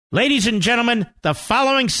Ladies and gentlemen, the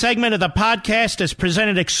following segment of the podcast is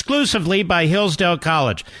presented exclusively by Hillsdale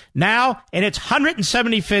College, now in its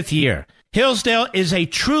 175th year. Hillsdale is a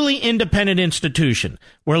truly independent institution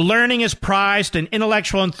where learning is prized and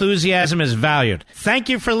intellectual enthusiasm is valued. Thank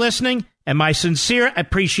you for listening, and my sincere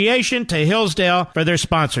appreciation to Hillsdale for their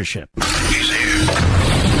sponsorship. He's here.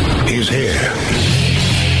 He's here.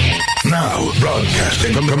 Now,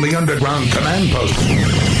 broadcasting from the underground command post,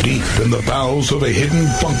 deep in the bowels of a hidden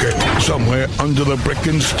bunker, somewhere under the brick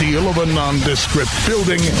and steel of a nondescript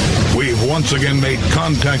building, we've once again made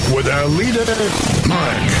contact with our leader,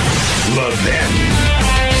 Mark Levin.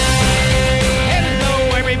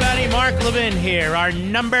 Hello, everybody. Mark Levin here. Our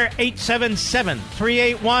number,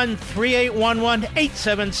 877-381-3811,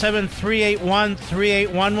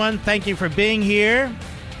 877-381-3811. Thank you for being here.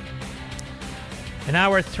 In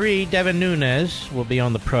hour 3, Devin Nunes will be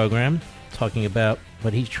on the program talking about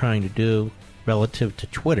what he's trying to do relative to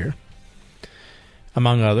Twitter,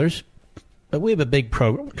 among others. But we have a big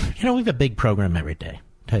program. We have a big program every day,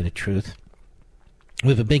 to tell you the truth. We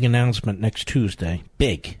have a big announcement next Tuesday.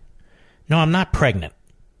 Big. No, I'm not pregnant.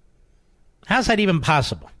 How's that even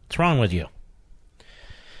possible? What's wrong with you?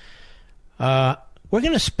 We're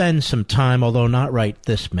going to spend some time, although not right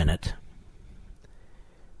this minute,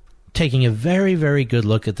 taking a very, very good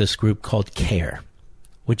look at this group called CAIR,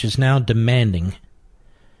 which is now demanding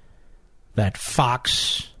that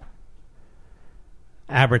Fox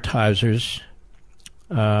advertisers,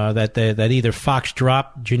 that either Fox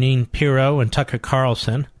drop Jeanine, Pirro, and Tucker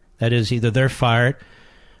Carlson. That is, either they're fired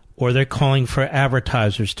or they're calling for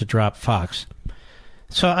advertisers to drop Fox.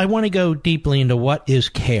 So I want to go deeply into what is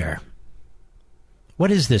CAIR.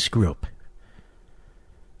 What is this group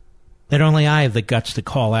that only I have the guts to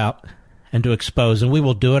call out and to expose? And we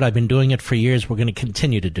will do it. I've been doing it for years. We're going to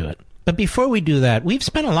continue to do it. But before we do that, we've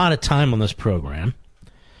spent a lot of time on this program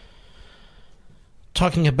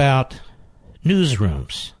talking about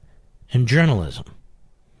newsrooms and journalism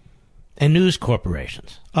and news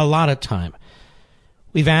corporations. A lot of time.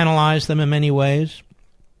 We've analyzed them in many ways,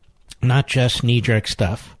 not just knee-jerk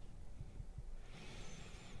stuff.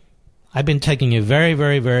 I've been taking a very,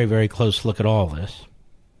 very, very, very close look at all this,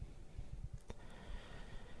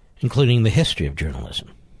 including the history of journalism.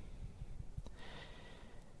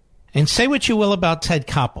 And say what you will about Ted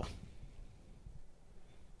Koppel,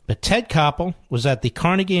 but Ted Koppel was at the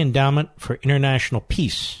Carnegie Endowment for International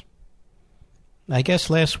Peace, I guess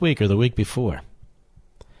last week or the week before.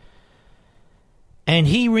 And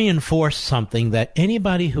he reinforced something that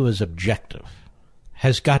anybody who is objective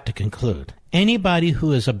has got to conclude. Anybody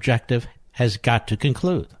who is objective has got to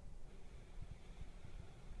conclude.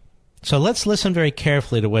 So let's listen very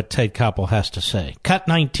carefully to what Ted Koppel has to say. Cut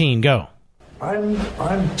 19, go. I'm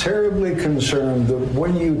terribly concerned that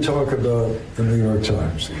when you talk about the New York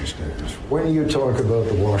Times these days, when you talk about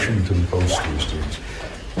the Washington Post these days,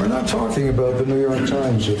 we're not talking about the New York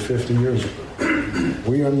Times of 50 years ago.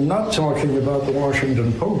 We are not talking about the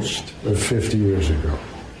Washington Post of 50 years ago.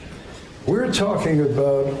 We're talking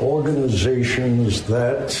about organizations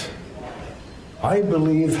that I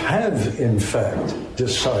believe have, in fact,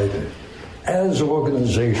 decided as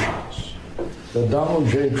organizations that Donald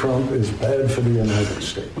J. Trump is bad for the United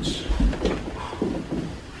States.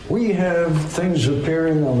 We have things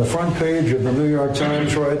appearing on the front page of the New York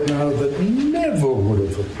Times right now that never would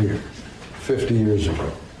have appeared 50 years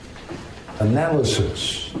ago.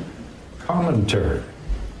 Analysis, commentary,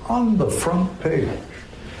 on the front page.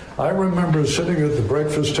 I remember sitting at the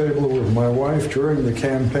breakfast table with my wife during the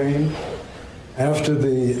campaign after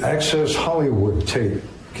the Access Hollywood tape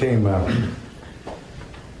came out.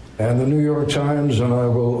 And the New York Times, and I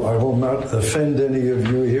will not offend any of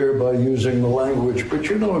you here by using the language, but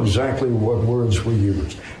you know exactly what words we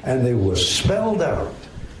used. And they were spelled out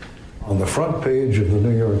on the front page of the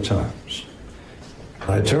New York Times.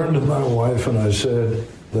 I turned to my wife and I said,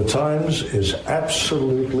 the Times is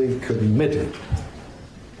absolutely committed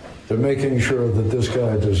to making sure that this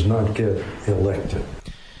guy does not get elected.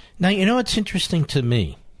 Now, you know what's interesting to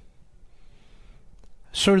me?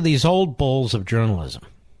 Sort of these old bulls of journalism.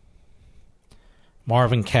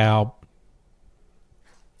 Marvin Kalb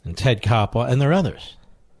and Ted Koppel, and there are others,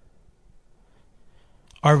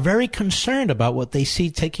 are very concerned about what they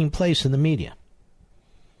see taking place in the media.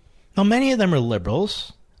 Now, many of them are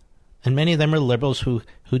liberals, and many of them are liberals who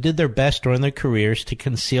did their best during their careers to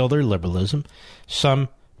conceal their liberalism. Some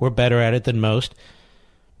were better at it than most.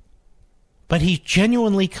 But he's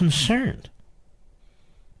genuinely concerned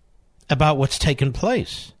about what's taken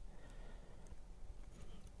place.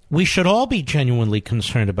 We should all be genuinely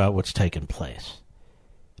concerned about what's taken place.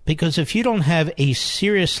 Because if you don't have a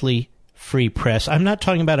seriously free press, I'm not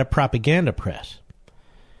talking about a propaganda press,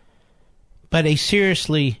 but a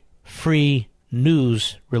seriously free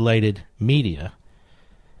news-related media,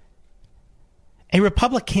 a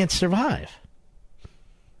republic can't survive.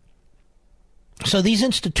 So these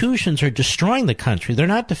institutions are destroying the country. They're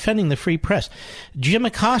not defending the free press. Jim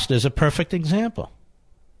Acosta is a perfect example.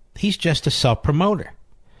 He's just a self-promoter.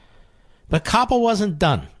 But Koppel wasn't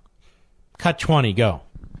done. Cut 20, go.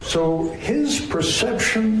 So his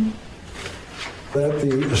perception that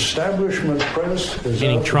the establishment press is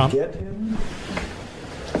out to get him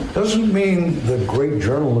doesn't mean that great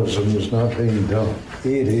journalism is not being done.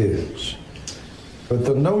 It is. But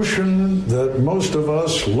the notion that most of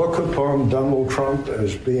us look upon Donald Trump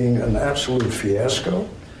as being an absolute fiasco,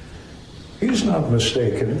 he's not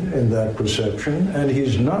mistaken in that perception, and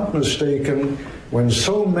he's not mistaken when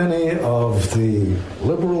so many of the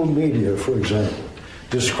liberal media, for example,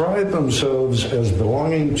 describe themselves as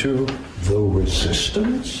belonging to the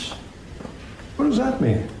resistance. What does that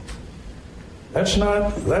mean? That's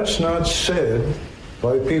not said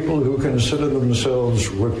by people who consider themselves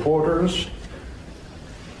reporters,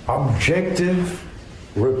 objective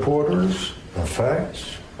reporters of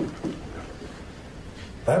facts.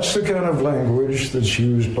 That's the kind of language that's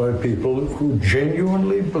used by people who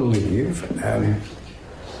genuinely believe, and I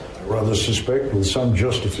rather suspect with some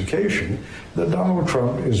justification, that Donald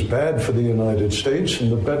Trump is bad for the United States,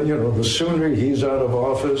 and the sooner he's out of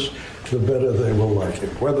office, the better they will like him.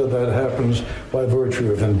 Whether that happens by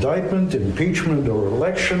virtue of indictment, impeachment, or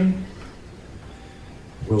election,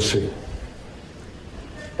 we'll see.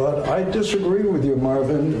 But I disagree with you,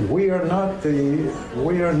 Marvin. We are not the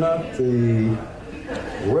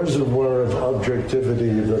reservoir of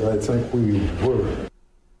objectivity that I think we were.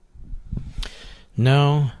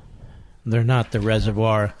 No, they're not the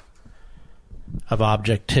reservoir of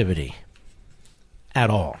objectivity at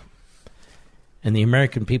all. And the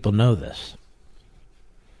American people know this.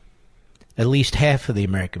 At least half of the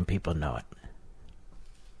American people know it.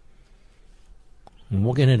 And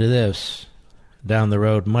we'll get into this down the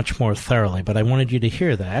road much more thoroughly, but I wanted you to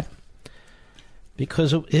hear that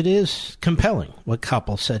because it is compelling what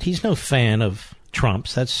Koppel said. He's no fan of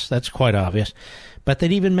Trump's, that's quite obvious, but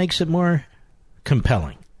that even makes it more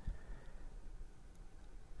compelling.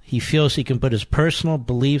 He feels he can put his personal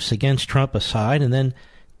beliefs against Trump aside and then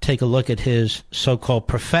take a look at his so-called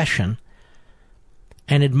profession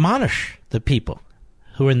and admonish the people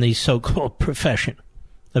who are in the so-called profession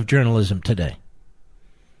of journalism today.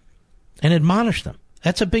 And admonish them.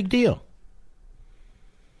 That's a big deal.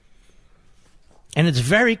 And it's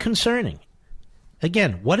very concerning.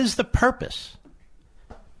 Again, what is the purpose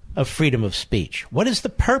of freedom of speech? What is the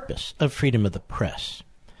purpose of freedom of the press?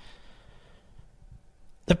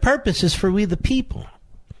 The purpose is for we the people.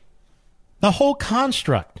 The whole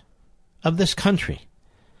construct of this country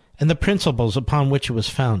and the principles upon which it was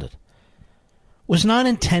founded was not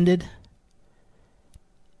intended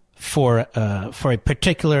for a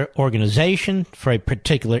particular organization, for a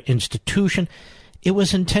particular institution. It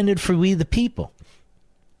was intended for we the people.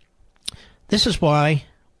 This is why,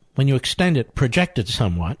 when you extend it, project it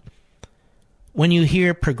somewhat, when you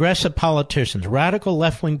hear progressive politicians, radical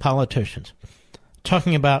left-wing politicians,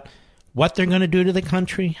 talking about what they're going to do to the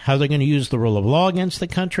country, how they're going to use the rule of law against the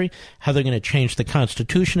country, how they're going to change the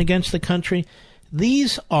Constitution against the country,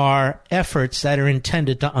 these are efforts that are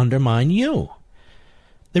intended to undermine you.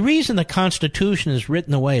 The reason the Constitution is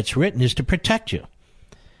written the way it's written is to protect you.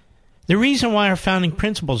 The reason why our founding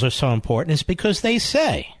principles are so important is because they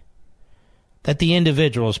say that the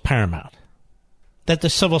individual is paramount, that the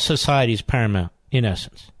civil society is paramount, in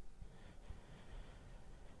essence.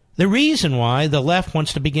 The reason why the left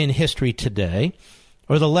wants to begin history today,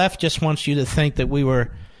 or the left just wants you to think that we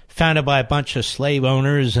were founded by a bunch of slave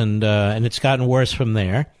owners and it's gotten worse from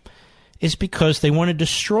there, is because they want to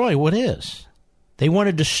destroy what is. They want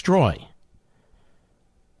to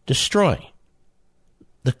destroy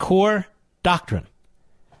the core doctrine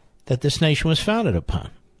that this nation was founded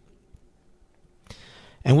upon.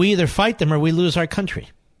 And we either fight them or we lose our country.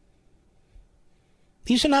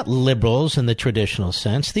 These are not liberals in the traditional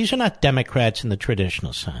sense. These are not Democrats in the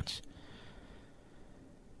traditional sense.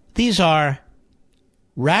 These are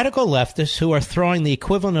radical leftists who are throwing the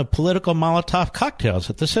equivalent of political Molotov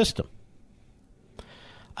cocktails at the system.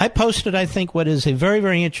 I posted, I think, what is a very,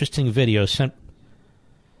 very interesting video sent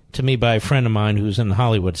to me by a friend of mine who's in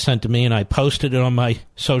Hollywood, sent to me, and I posted it on my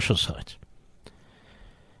social sites,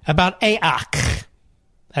 about AOC,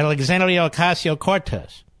 Alexandria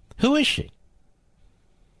Ocasio-Cortez. Who is she?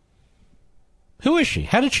 Who is she?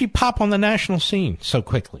 How did she pop on the national scene so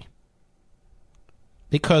quickly?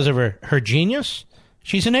 Because of her genius?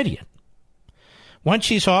 She's an idiot. Once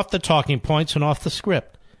she's off the talking points and off the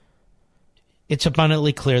script, it's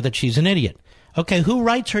abundantly clear that she's an idiot. Okay, who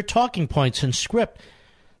writes her talking points and script?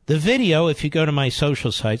 The video, if you go to my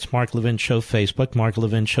social sites, Mark Levin Show Facebook, Mark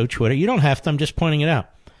Levin Show Twitter, you don't have to, I'm just pointing it out,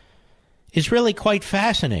 is really quite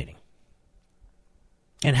fascinating.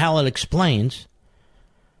 And how it explains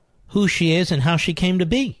who she is and how she came to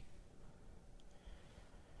be.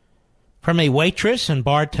 From a waitress and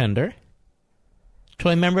bartender to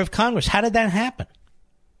a member of Congress. How did that happen?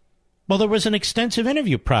 Well, there was an extensive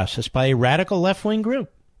interview process by a radical left-wing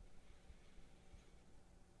group.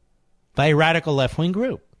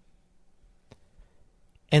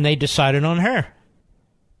 And they decided on her.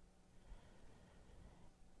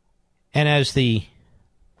 And as the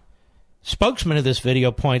spokesman of this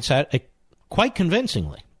video points out, quite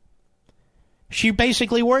convincingly, she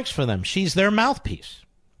basically works for them. She's their mouthpiece.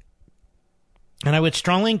 And I would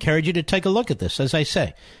strongly encourage you to take a look at this. As I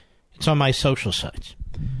say, it's on my social sites.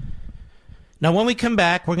 Now, when we come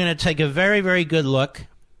back, we're going to take a very, very good look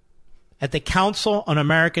at the Council on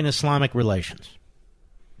American-Islamic Relations.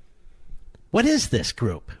 What is this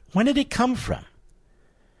group? When did it come from?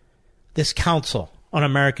 This Council on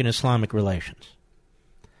American-Islamic Relations.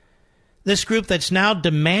 This group that's now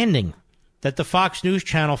demanding that the Fox News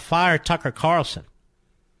channel fire Tucker Carlson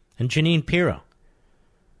and Jeanine Pirro,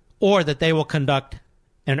 or that they will conduct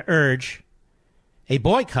and urge a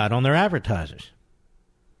boycott on their advertisers.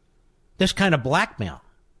 This kind of blackmail.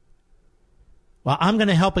 Well, I'm going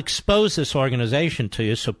to help expose this organization to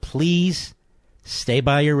you, so please stay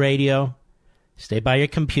by your radio, stay by your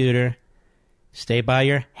computer, stay by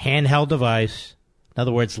your handheld device. In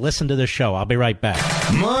other words, listen to the show. I'll be right back.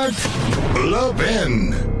 Mark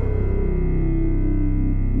Levin.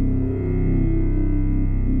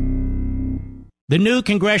 The new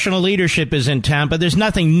congressional leadership is in town, but there's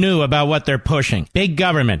nothing new about what they're pushing. Big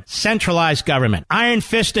government, centralized government,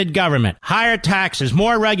 iron-fisted government, higher taxes,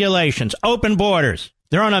 more regulations, open borders.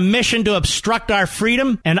 They're on a mission to obstruct our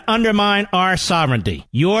freedom and undermine our sovereignty.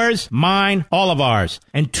 Yours, mine, all of ours.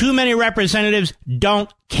 And too many representatives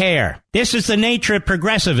don't care. This is the nature of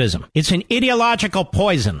progressivism. It's an ideological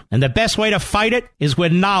poison, and the best way to fight it is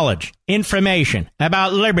with knowledge, information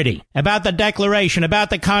about liberty, about the Declaration, about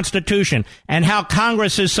the Constitution, and how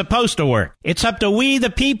Congress is supposed to work. It's up to we, the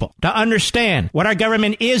people, to understand what our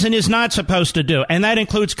government is and is not supposed to do, and that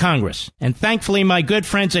includes Congress. And thankfully, my good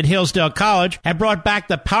friends at Hillsdale College have brought back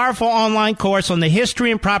the powerful online course on the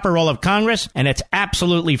history and proper role of Congress, and it's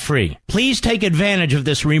absolutely free. Please take advantage of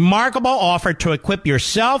this remarkable offer to equip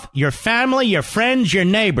yourself, your family, your friends, your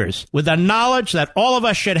neighbors with the knowledge that all of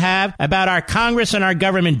us should have about our Congress and our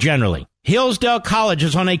government generally. Hillsdale College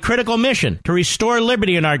is on a critical mission to restore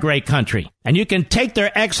liberty in our great country, and you can take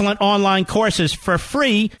their excellent online courses for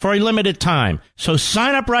free for a limited time. So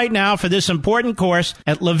sign up right now for this important course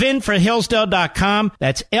at levinforhillsdale.com.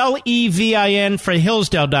 That's Levin for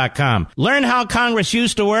Hillsdale.com. Learn how Congress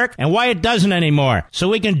used to work and why it doesn't anymore, so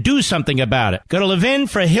we can do something about it. Go to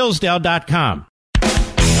levinforhillsdale.com.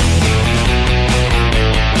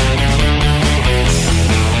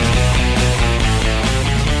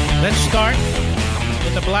 Let's start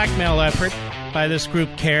with the blackmail effort by this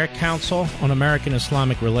group CAIR, Council on American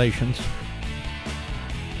Islamic Relations.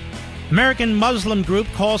 American Muslim group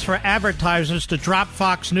calls for advertisers to drop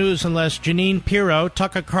Fox News unless Jeanine Pirro,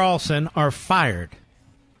 Tucker Carlson are fired.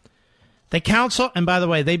 The council, and by the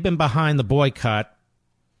way, they've been behind the boycott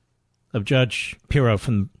of Judge Pirro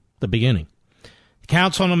from the beginning. The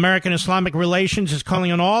Council on American Islamic Relations is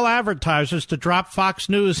calling on all advertisers to drop Fox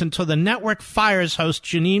News until the network fires host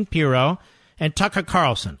Jeanine Pirro and Tucker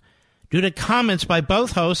Carlson due to comments by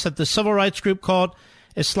both hosts that the civil rights group called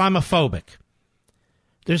Islamophobic.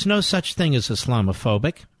 There's no such thing as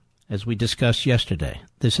Islamophobic, as we discussed yesterday.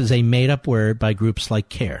 This is a made-up word by groups like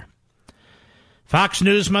CAIR. Fox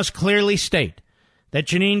News must clearly state that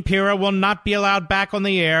Jeanine Pirro will not be allowed back on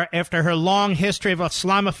the air after her long history of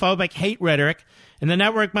Islamophobic hate rhetoric, and the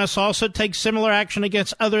network must also take similar action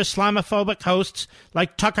against other Islamophobic hosts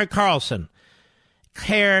like Tucker Carlson.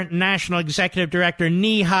 CAIR National Executive Director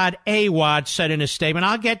Nihad Awad said in a statement,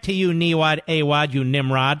 "I'll get to you, Nihad Awad, you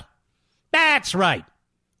Nimrod." That's right.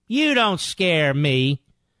 You don't scare me.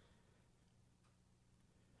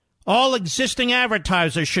 All existing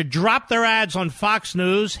advertisers should drop their ads on Fox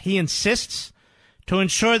News, he insists, to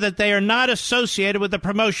ensure that they are not associated with the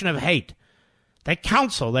promotion of hate. The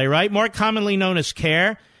council, they write, more commonly known as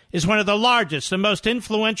CAIR, is one of the largest and most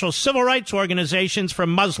influential civil rights organizations for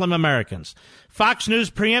Muslim Americans. Fox News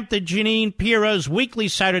preempted Jeanine Pirro's weekly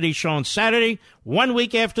Saturday show on Saturday, 1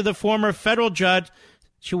 week after the former federal judge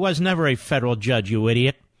 — she was never a federal judge, you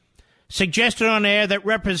idiot — suggested on air that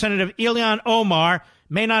Representative Ilhan Omar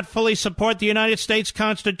may not fully support the United States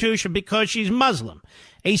Constitution because she's Muslim,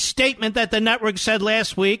 a statement that the network said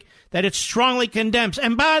last week that it strongly condemns.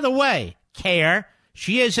 And by the way, CAIR,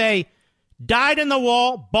 she is a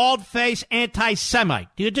dyed-in-the-wall, bald-faced anti-Semite.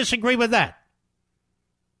 Do you disagree with that?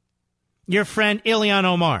 Your friend Ilhan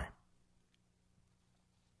Omar.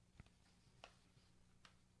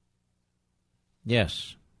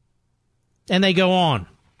 Yes. And they go on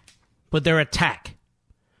with their attack.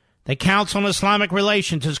 The Council on Islamic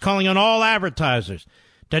Relations is calling on all advertisers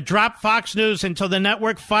to drop Fox News until the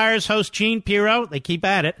network fires host Jeanine Pirro, they keep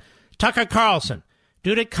at it, Tucker Carlson,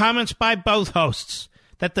 due to comments by both hosts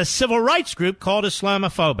that the civil rights group called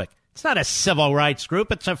Islamophobic. It's not a civil rights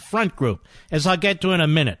group, it's a front group, as I'll get to in a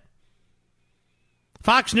minute.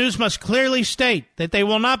 Fox News must clearly state that they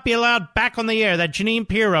will not be allowed back on the air, that Jeanine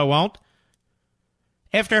Pirro won't.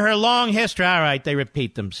 After her long history, all right, they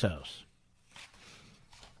repeat themselves.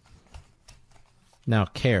 Now,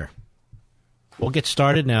 CAIR. We'll get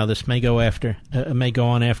started now. This may go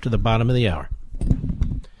on after the bottom of the hour.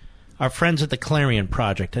 Our friends at the Clarion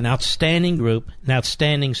Project, an outstanding group, an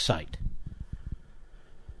outstanding site.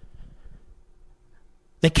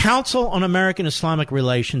 The Council on American Islamic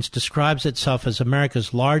Relations describes itself as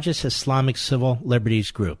America's largest Islamic civil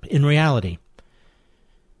liberties group. In reality,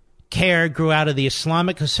 CAIR grew out of the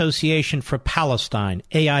Islamic Association for Palestine,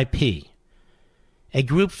 AIP, a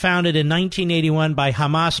group founded in 1981 by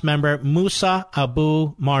Hamas member Musa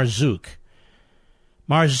Abu Marzouk.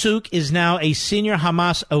 Marzouk is now a senior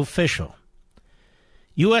Hamas official.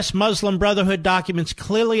 U.S. Muslim Brotherhood documents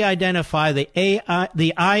clearly identify the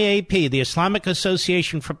IAP, the Islamic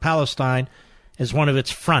Association for Palestine, as one of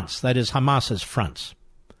its fronts, that is, Hamas's fronts.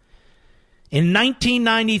 In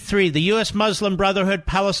 1993, the U.S. Muslim Brotherhood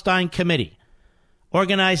Palestine Committee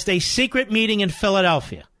organized a secret meeting in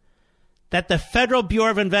Philadelphia that the Federal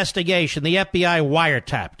Bureau of Investigation, the FBI,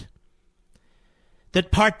 wiretapped.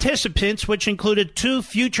 That participants, which included two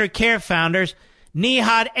future CAIR founders,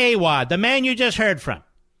 Nihad Awad, the man you just heard from,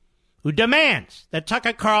 who demands that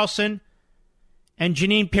Tucker Carlson and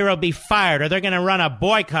Jeanine Pirro be fired or they're going to run a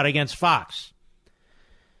boycott against Fox.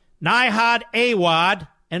 Nihad Awad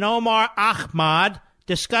and Omar Ahmad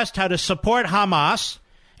discussed how to support Hamas,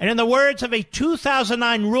 and in the words of a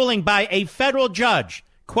 2009 ruling by a federal judge,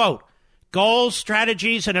 quote, goals,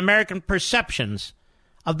 strategies, and American perceptions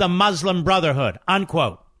of the Muslim Brotherhood,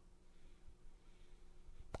 unquote.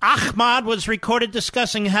 Ahmad was recorded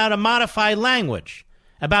discussing how to modify language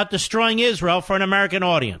about destroying Israel for an American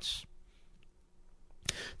audience.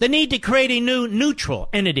 The need to create a new neutral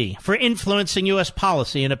entity for influencing U.S.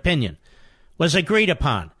 policy and opinion was agreed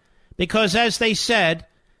upon because, as they said,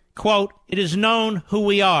 quote, it is known who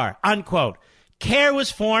we are, unquote. CAIR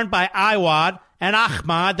was formed by Awad and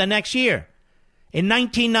Ahmad the next year. In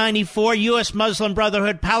 1994, U.S. Muslim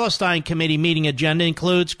Brotherhood Palestine Committee meeting agenda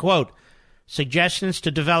includes, quote, suggestions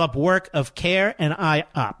to develop work of CAIR and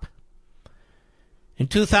IOP. In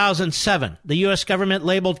 2007, the U.S. government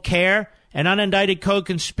labeled CAIR an unindicted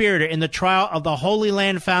co-conspirator in the trial of the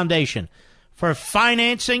Holyland Foundation for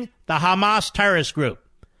financing the Hamas terrorist group.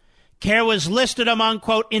 CAIR was listed among,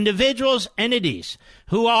 quote, individuals, entities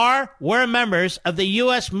who were members of the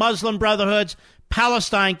U.S. Muslim Brotherhood's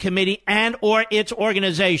Palestine Committee and or its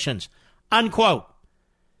organizations, unquote.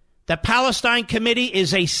 The Palestine Committee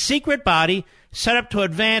is a secret body set up to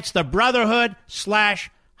advance the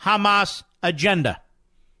Brotherhood/Hamas agenda.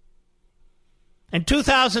 In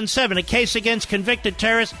 2007, a case against convicted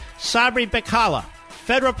terrorist Sabri Bekala,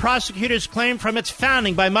 federal prosecutors claimed from its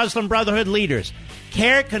founding by Muslim Brotherhood leaders,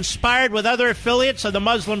 CAIR conspired with other affiliates of the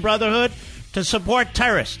Muslim Brotherhood to support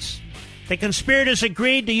terrorists. The conspirators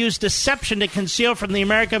agreed to use deception to conceal from the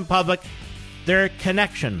American public their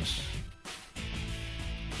connections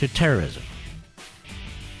to terrorism.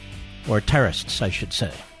 Or terrorists, I should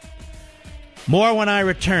say. More when I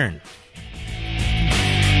return.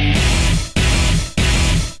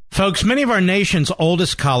 Folks, many of our nation's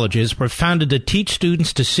oldest colleges were founded to teach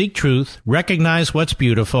students to seek truth, recognize what's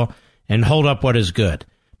beautiful, and hold up what is good.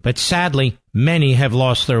 But sadly, many have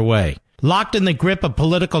lost their way. Locked in the grip of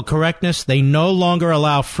political correctness, they no longer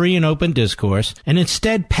allow free and open discourse, and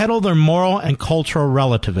instead peddle their moral and cultural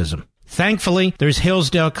relativism. Thankfully, there's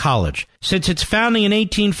Hillsdale College. Since its founding in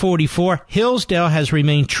 1844, Hillsdale has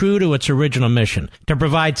remained true to its original mission, to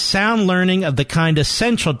provide sound learning of the kind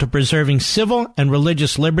essential to preserving civil and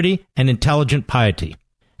religious liberty and intelligent piety.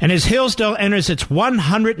 And as Hillsdale enters its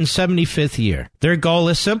 175th year, their goal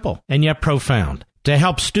is simple and yet profound: to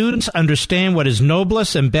help students understand what is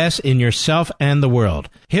noblest and best in yourself and the world.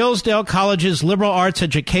 Hillsdale College's liberal arts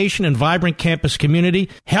education and vibrant campus community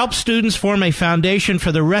help students form a foundation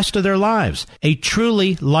for the rest of their lives, a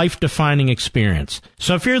truly life-defining experience.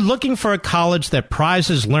 So if you're looking for a college that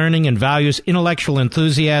prizes learning and values intellectual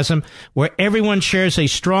enthusiasm, where everyone shares a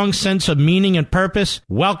strong sense of meaning and purpose,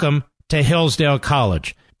 welcome to Hillsdale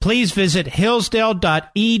College. Please visit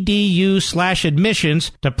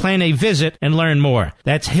hillsdale.edu/admissions to plan a visit and learn more.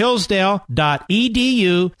 That's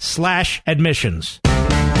hillsdale.edu/admissions.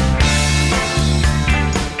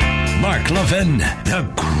 Mark Levin,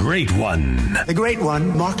 the Great One. The Great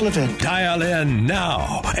One, Mark Levin. Dial in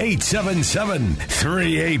now,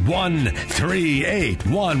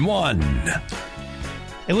 877-381-3811.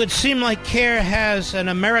 It would seem like CAIR has an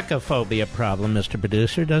Americaphobia problem, Mr.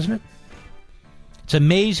 Producer, doesn't it? It's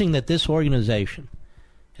amazing that this organization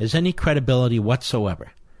has any credibility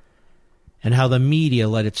whatsoever, and how the media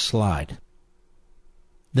let it slide.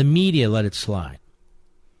 The media let it slide.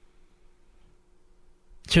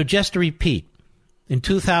 So just to repeat, in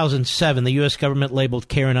 2007, the U.S. government labeled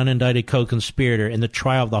CAIR an unindicted co-conspirator in the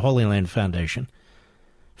trial of the Holyland Foundation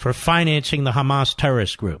for financing the Hamas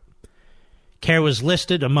terrorist group. CAIR was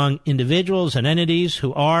listed among individuals and entities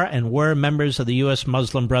who are and were members of the U.S.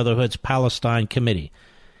 Muslim Brotherhood's Palestine Committee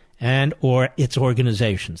and or its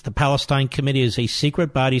organizations. The Palestine Committee is a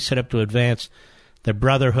secret body set up to advance the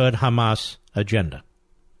Brotherhood Hamas agenda.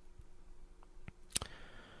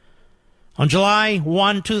 On July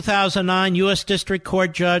 1, 2009, U.S. District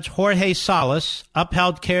Court Judge Jorge Salas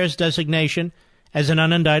upheld CAIR's designation as an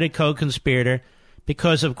unindicted co-conspirator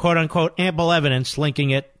because of quote-unquote ample evidence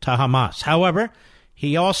linking it to Hamas. However,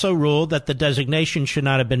 he also ruled that the designation should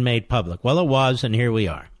not have been made public. Well, it was, and here we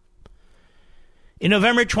are. In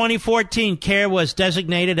November 2014, CAIR was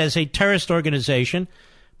designated as a terrorist organization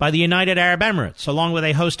by the United Arab Emirates, along with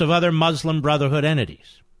a host of other Muslim Brotherhood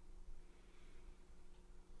entities.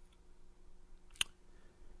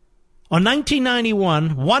 On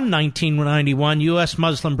 1991 U.S.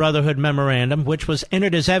 Muslim Brotherhood memorandum, which was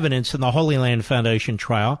entered as evidence in the Holyland Foundation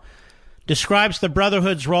trial, describes the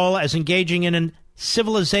Brotherhood's role as engaging in a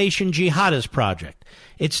civilization jihadist project.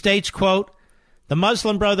 It states, quote, "The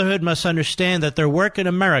Muslim Brotherhood must understand that their work in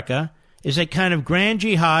America is a kind of grand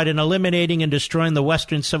jihad in eliminating and destroying the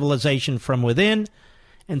Western civilization from within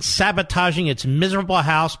and sabotaging its miserable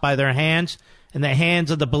house by their hands and the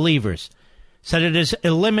hands of the believers, so that it is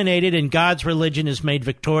eliminated and God's religion is made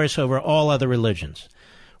victorious over all other religions.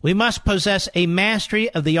 We must possess a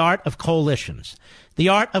mastery of the art of coalitions, the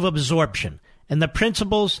art of absorption, and the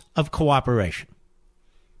principles of cooperation."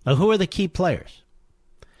 Now, who are the key players?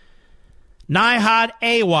 Nihad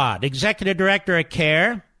Awad, executive director at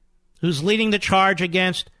CAIR, who's leading the charge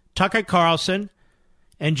against Tucker Carlson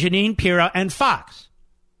and Jeanine, Pirro, and Fox.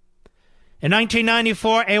 In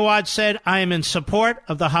 1994, Awad said, "I am in support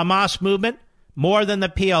of the Hamas movement more than the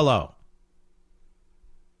PLO."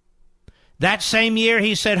 That same year,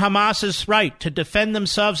 he said Hamas is right to defend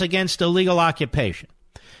themselves against illegal occupation.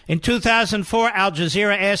 In 2004, Al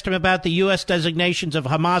Jazeera asked him about the U.S. designations of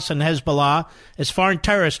Hamas and Hezbollah as foreign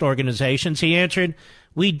terrorist organizations. He answered,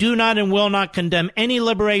 "We do not and will not condemn any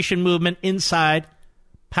liberation movement inside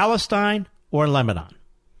Palestine or Lebanon."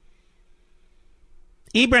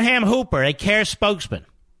 Ibrahim Hooper, a CAIR spokesman.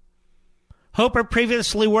 Hooper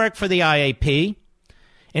previously worked for the IAP.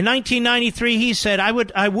 In 1993, he said, I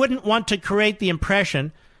wouldn't want to create the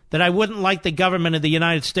impression that I wouldn't like the government of the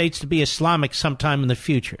United States to be Islamic sometime in the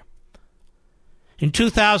future. In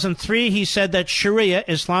 2003, he said that Sharia,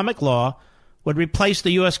 Islamic law, would replace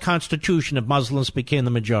the U.S. Constitution if Muslims became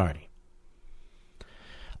the majority.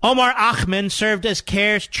 Omar Ahmed served as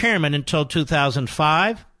CAIR's chairman until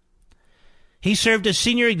 2005. He served as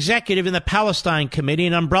senior executive in the Palestine Committee,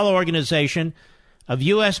 an umbrella organization of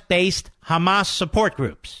U.S.-based Hamas support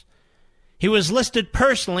groups. He was listed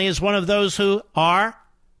personally as one of those who are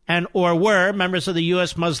and or were members of the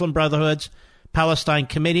U.S. Muslim Brotherhood's Palestine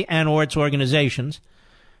Committee and or its organizations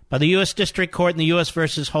by the U.S. District Court in the U.S.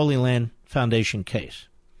 versus Holyland Foundation case.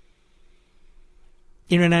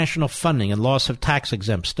 International funding and loss of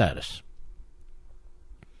tax-exempt status.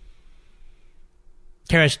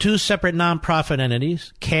 CAIR has two separate nonprofit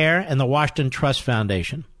entities, CAIR and the Washington Trust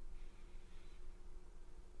Foundation,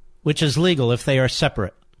 which is legal if they are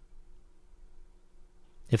separate,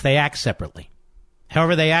 if they act separately.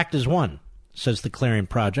 However, they act as one, says the Clearing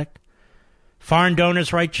Project. Foreign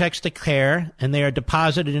donors write checks to CAIR, and they are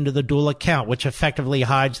deposited into the dual account, which effectively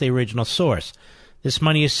hides the original source. This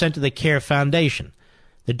money is sent to the CAIR Foundation.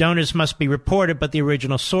 The donors must be reported, but the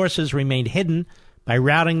original sources remain hidden by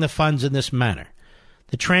routing the funds in this manner.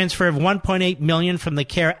 The transfer of $1.8 million from the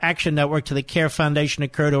CAIR Action Network to the CAIR Foundation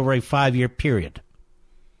occurred over a 5-year period.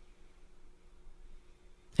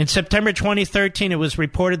 In September 2013, it was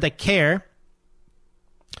reported that CAIR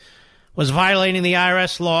was violating the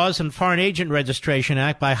IRS laws and Foreign Agent Registration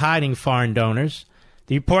Act by hiding foreign donors.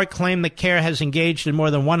 The report claimed that CAIR has engaged in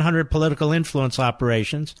more than 100 political influence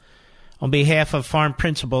operations on behalf of foreign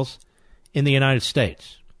principals in the United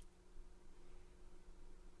States.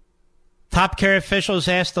 Top CAIR officials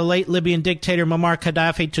asked the late Libyan dictator Muammar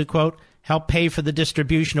Gaddafi to, quote, help pay for the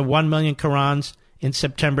distribution of 1 million Qurans in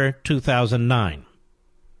September 2009.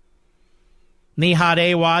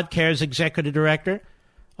 Nihad Awad, CAIR's executive director,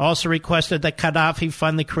 also requested that Gaddafi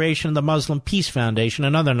fund the creation of the Muslim Peace Foundation,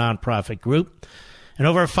 another nonprofit group. And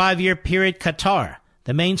over a 5-year period, Qatar,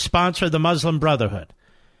 the main sponsor of the Muslim Brotherhood,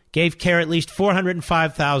 gave CAIR at least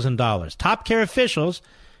 $405,000. Top CAIR officials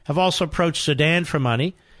have also approached Sudan for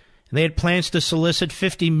money, and they had plans to solicit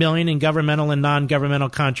 $50 million in governmental and non-governmental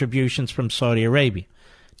contributions from Saudi Arabia.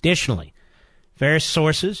 Additionally, various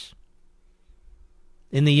sources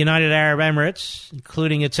in the United Arab Emirates,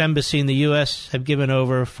 including its embassy in the U.S., have given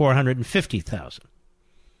over $450,000.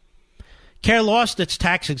 CAIR lost its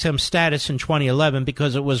tax-exempt status in 2011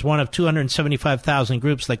 because it was one of 275,000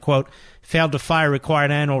 groups that, quote, failed to file required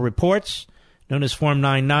annual reports, known as Form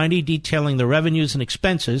 990, detailing the revenues and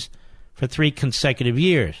expenses for 3 consecutive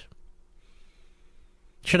years.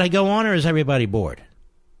 Should I go on, or is everybody bored?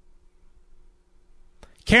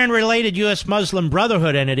 CAIR and related U.S. Muslim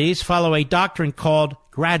Brotherhood entities follow a doctrine called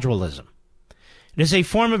gradualism. It is a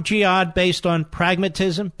form of jihad based on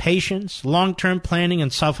pragmatism, patience, long-term planning,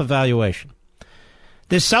 and self-evaluation.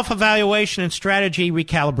 This self-evaluation and strategy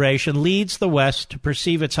recalibration leads the West to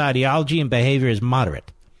perceive its ideology and behavior as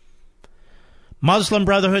moderate. Muslim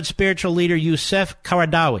Brotherhood spiritual leader Youssef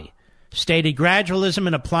Qaradawi stated gradualism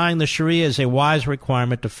in applying the Sharia is a wise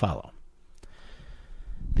requirement to follow.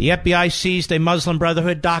 The FBI seized a Muslim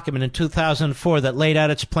Brotherhood document in 2004 that laid out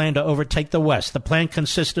its plan to overtake the West. The plan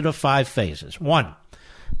consisted of 5 phases. 1,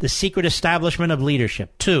 the secret establishment of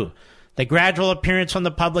leadership. 2, the gradual appearance on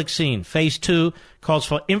the public scene. Phase 2 calls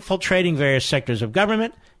for infiltrating various sectors of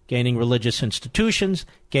government, gaining religious institutions,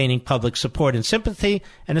 gaining public support and sympathy,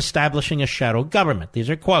 and establishing a shadow government. These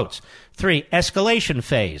are quotes. 3, escalation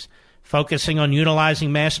phase, focusing on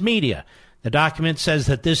utilizing mass media. The document says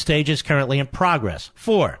that this stage is currently in progress.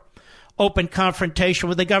 4, open confrontation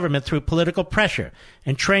with the government through political pressure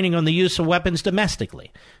and training on the use of weapons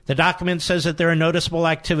domestically. The document says that there are noticeable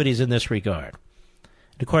activities in this regard.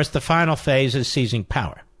 And of course, the final phase is seizing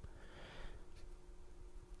power.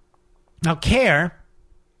 Now, CAIR,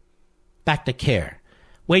 back to CAIR,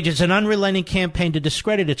 wages an unrelenting campaign to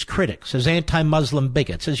discredit its critics as anti-Muslim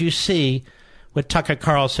bigots, as you see with Tucker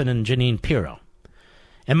Carlson and Jeanine Pirro,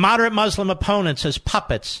 and moderate Muslim opponents as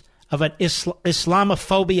puppets of an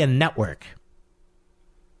Islamophobia network.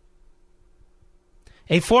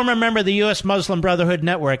 A former member of the U.S. Muslim Brotherhood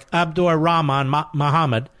Network, Abdur Rahman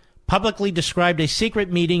Muhammad, publicly described a secret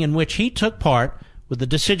meeting in which he took part where the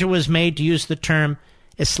decision was made to use the term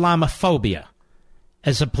Islamophobia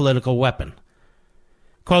as a political weapon.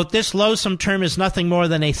 Quote, this loathsome term is nothing more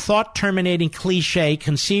than a thought-terminating cliche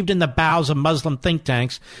conceived in the bowels of Muslim think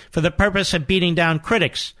tanks for the purpose of beating down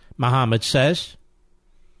critics, Muhammad says.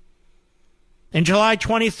 In July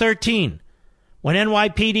 2013, when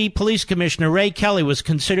NYPD Police Commissioner Ray Kelly was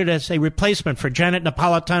considered as a replacement for Janet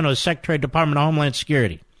Napolitano as Secretary of Department of Homeland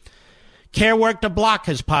Security, CAIR worked to block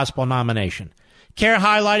his possible nomination. CAIR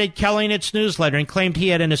highlighted Kelly in its newsletter and claimed he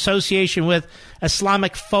had an association with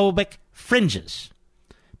Islamic-phobic fringes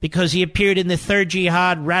because he appeared in the Third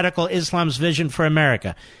Jihad, Radical Islam's Vision for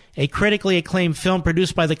America, a critically acclaimed film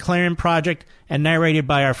produced by the Clarion Project and narrated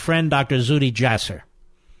by our friend Dr. Zuhdi Jasser.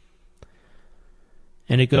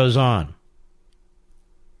 And it goes on.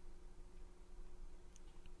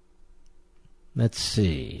 Let's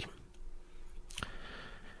see.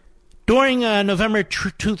 During November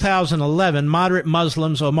 2011, moderate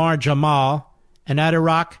Muslims Omar Jamal and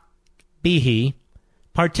Adirak Bihi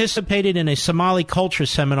participated in a Somali culture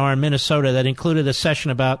seminar in Minnesota that included a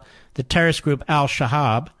session about the terrorist group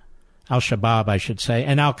Al-Shabaab,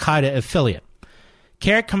 and Al-Qaeda affiliate.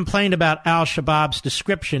 CAIR complained about Al-Shabaab's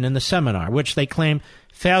description in the seminar, which they claim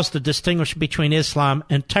fails to distinguish between Islam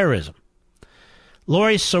and terrorism.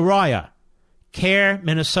 Lori Soraya, CAIR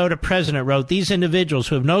Minnesota president, wrote, these individuals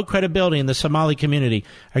who have no credibility in the Somali community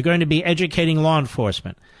are going to be educating law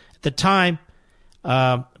enforcement. At the time,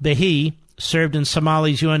 Bihi served in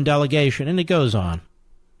Somali's UN delegation, and it goes on.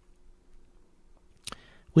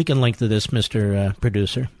 We can link to this, Mr.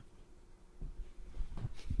 Producer.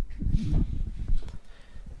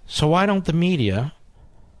 So why don't the media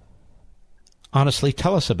honestly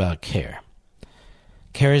tell us about CAIR.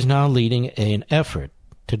 CAIR is now leading an effort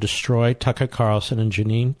to destroy Tucker Carlson and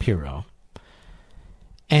Jeanine Pirro,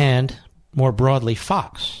 and more broadly,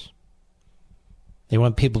 Fox. They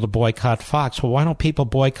want people to boycott Fox. Well, why don't people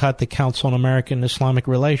boycott the Council on American Islamic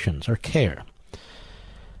Relations, or CAIR?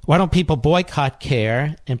 Why don't people boycott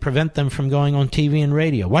CAIR and prevent them from going on TV and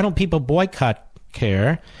radio? Why don't people boycott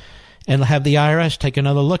CAIR and have the IRS take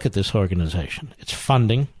another look at this organization, its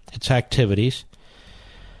funding, its activities?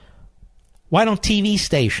 Why don't TV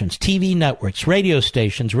stations, TV networks, radio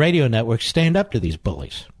stations, radio networks stand up to these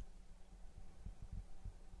bullies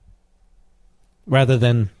rather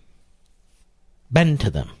than bend to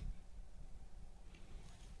them?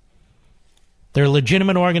 There are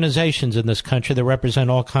legitimate organizations in this country that represent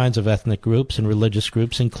all kinds of ethnic groups and religious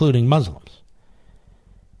groups, including Muslims.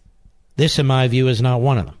 This, in my view, is not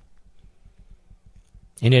one of them.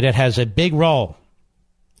 And yet it has a big role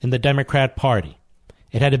in the Democrat Party.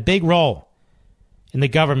 It had a big role in the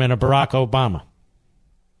government of Barack Obama.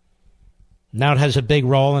 Now it has a big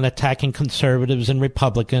role in attacking conservatives and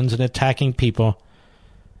Republicans and attacking people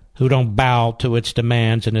who don't bow to its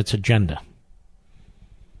demands and its agenda.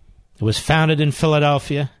 It was founded in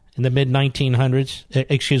Philadelphia in the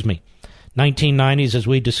mid-1990s, as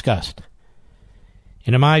we discussed.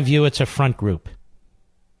 And in my view, it's a front group.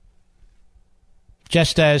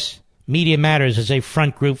 Just as Media Matters is a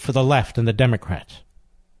front group for the left and the Democrats.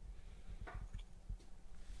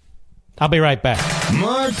 I'll be right back.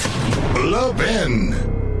 Mark Levin.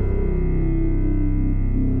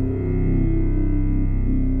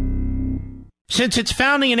 Since its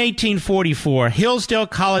founding in 1844, Hillsdale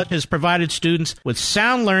College has provided students with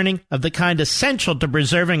sound learning of the kind essential to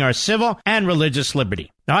preserving our civil and religious liberty.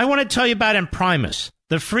 Now, I want to tell you about Imprimis,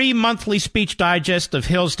 the free monthly speech digest of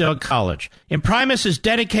Hillsdale College. Imprimis is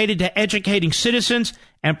dedicated to educating citizens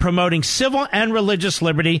and promoting civil and religious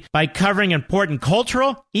liberty by covering important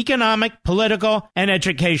cultural, economic, political, and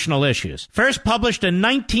educational issues. First published in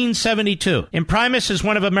 1972, Imprimis is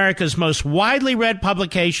one of America's most widely read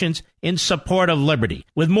publications in support of liberty,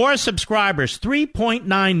 with more subscribers,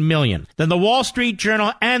 3.9 million, than the Wall Street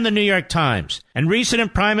Journal and the New York Times. And recent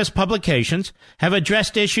Imprimis publications have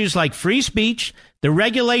addressed issues like free speech, the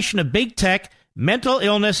regulation of big tech, mental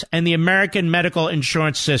illness, and the American medical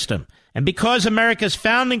insurance system. And because America's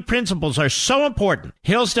founding principles are so important,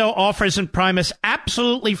 Hillsdale offers Imprimis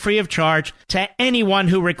absolutely free of charge to anyone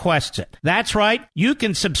who requests it. That's right, you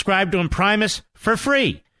can subscribe to Imprimis for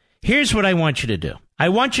free. Here's what I want you to do. I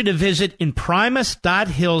want you to visit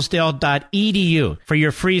imprimis.hillsdale.edu for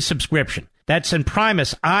your free subscription. That's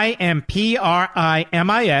Imprimis,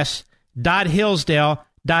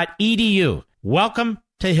 imprimis.hillsdale.edu. Welcome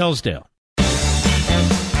to Hillsdale.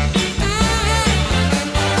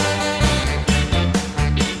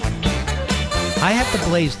 I have to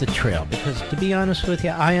blaze the trail because, to be honest with you,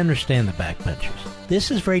 I understand the backbenchers. This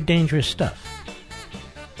is very dangerous stuff.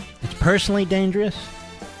 It's personally dangerous,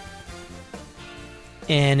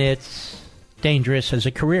 and it's dangerous as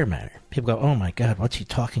a career matter. People go, oh my God, what's he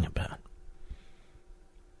talking about?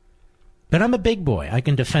 But I'm a big boy. I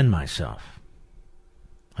can defend myself.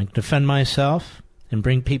 I can defend myself and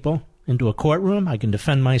bring people into a courtroom. I can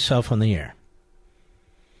defend myself on the air.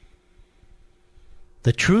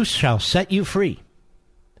 The truth shall set you free,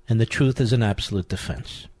 and the truth is an absolute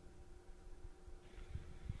defense.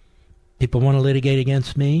 People want to litigate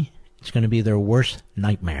against me, it's going to be their worst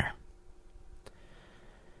nightmare.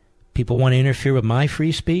 People want to interfere with my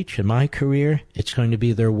free speech and my career, it's going to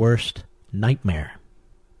be their worst nightmare.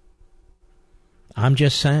 I'm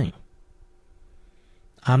just saying.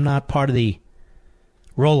 I'm not part of the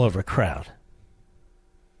rollover crowd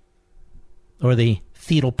or the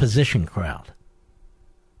fetal position crowd.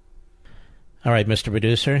 All right, Mr.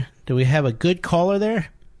 Producer, do we have a good caller there?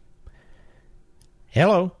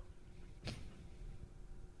 Hello?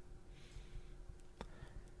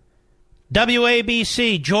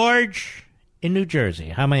 WABC, George in New Jersey.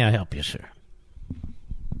 How may I help you, sir?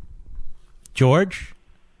 George?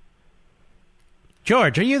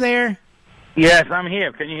 George, are you there? Yes, I'm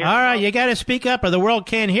here. Can you hear me? All right, you got to speak up or the world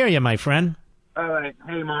can't hear you, my friend. All right.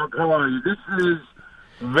 Hey, Mark, how are you? This is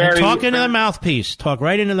very... Talk into the mouthpiece. Talk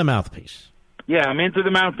right into the mouthpiece. Yeah, I'm into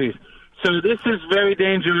the mouthpiece. So this is very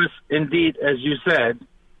dangerous indeed, as you said,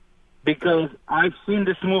 because I've seen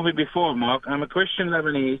this movie before, Mark. I'm a Christian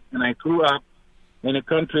Lebanese, and I grew up in a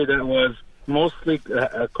country that was mostly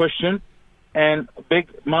Christian and big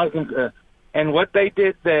Muslim. And what they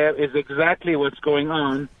did there is exactly what's going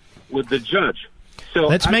on with the judge. So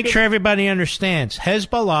let's make sure everybody understands.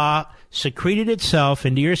 Hezbollah secreted itself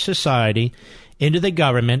into your society, into the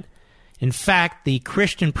government, In fact, the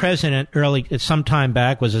Christian president some time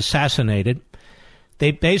back was assassinated.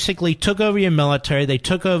 They basically took over your military. They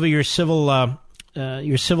took over your civil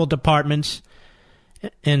departments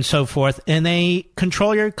and so forth, and they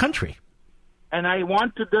control your country. And I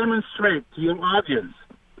want to demonstrate to your audience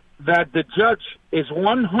that the judge is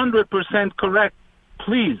 100% correct.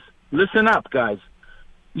 Please, listen up, guys.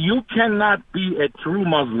 You cannot be a true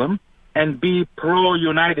Muslim and be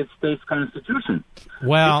pro-United States Constitution.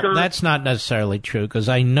 Well, that's not necessarily true, because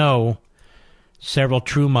I know several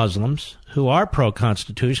true Muslims who are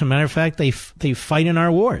pro-Constitution. Matter of fact, they fight in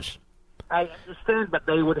our wars. I understand, but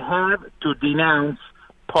they would have to denounce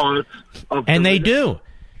parts of and they do.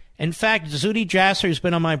 In fact, Zuhdi Jasser's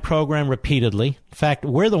been on my program repeatedly. In fact,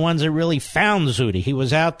 we're the ones that really found Zuhdi. He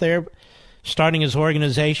was out there starting his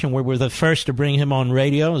organization. We were the first to bring him on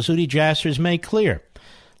radio. Zuhdi Jasser's made clear,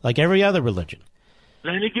 like every other religion.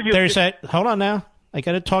 Let me give you hold on now. I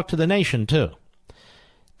got to talk to the nation, too.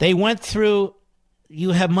 They went through,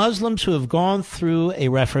 you have Muslims who have gone through a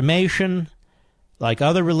reformation, like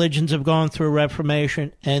other religions have gone through a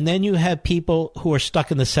reformation, and then you have people who are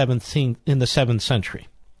stuck in the 7th century.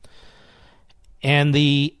 And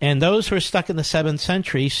those who are stuck in the 7th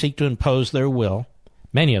century seek to impose their will,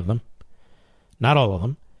 many of them, not all of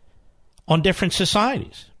them, on different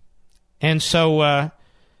societies. And so, you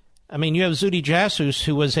have Zuhdi Jasser,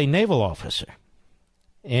 who was a naval officer,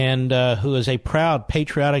 and who is a proud,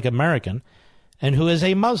 patriotic American, and who is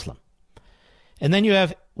a Muslim. And then you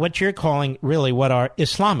have what you're calling, really, what are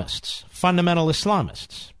Islamists, fundamental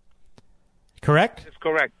Islamists. Correct? That's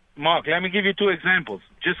correct. Mark, let me give you two examples,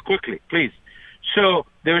 just quickly, please. So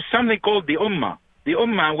there is something called the Ummah. The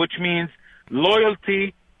Ummah, which means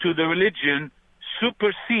loyalty to the religion,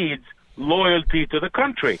 supersedes loyalty to the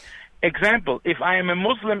country. Example, if I am a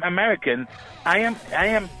Muslim American, I am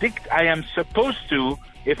supposed to,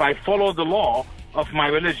 if I follow the law of my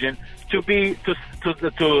religion, to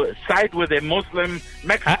side with a Muslim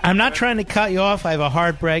Mexican. I'm not trying to cut you off. I have a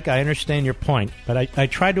hard break. I understand your point, but I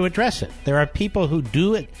tried to address it. There are people who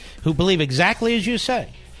do it, who believe exactly as you say,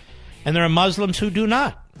 and there are Muslims who do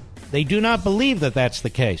not. They do not believe that that's the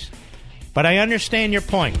case. But I understand your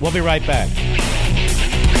point. We'll be right back.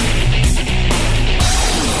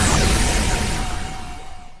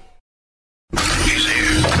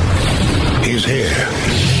 He's here.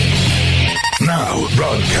 Now,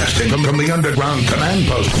 broadcasting from the underground command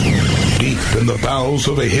post, deep in the bowels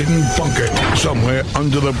of a hidden bunker, somewhere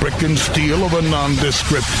under the brick and steel of a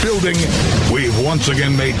nondescript building, we've once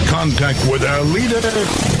again made contact with our leader,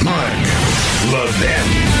 Mark Levin.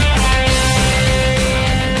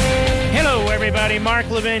 Hello, everybody.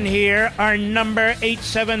 Mark Levin here. Our number,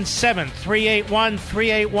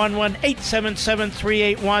 877-381-3811,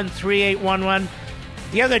 877-381-3811.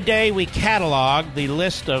 The other day, we cataloged the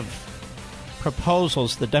list of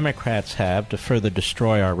proposals the Democrats have to further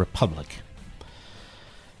destroy our republic.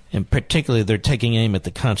 And particularly, they're taking aim at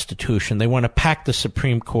the Constitution. They want to pack the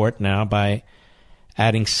Supreme Court now by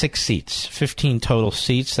adding 6 seats, 15 total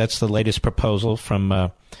seats. That's the latest proposal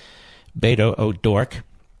from Beto O'Rourke.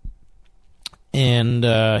 And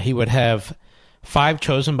he would have 5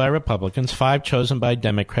 chosen by Republicans, 5 chosen by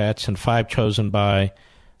Democrats, and 5 chosen by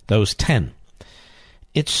those 10.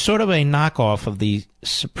 It's sort of a knockoff of the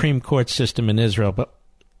Supreme Court system in Israel, but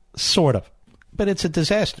sort of. But it's a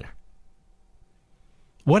disaster.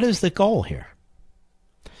 What is the goal here?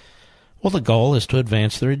 Well, the goal is to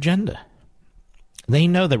advance their agenda. They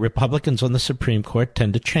know that Republicans on the Supreme Court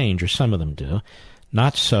tend to change, or some of them do.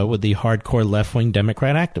 Not so with the hardcore left-wing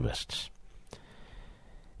Democrat activists.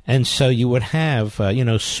 And so you would have,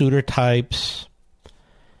 Souter types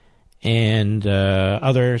and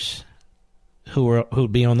others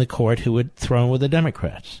who'd be on the court who would throw in with the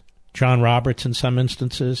Democrats. John Roberts in some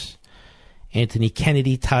instances, Anthony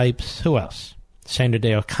Kennedy types, who else? Sandra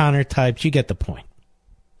Day O'Connor types, you get the point.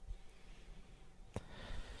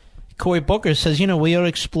 Cory Booker says, we ought to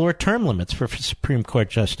explore term limits for Supreme Court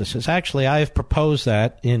justices. Actually, I have proposed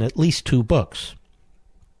that in at least 2 books.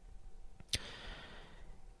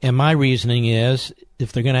 And my reasoning is,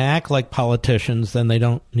 if they're going to act like politicians, then they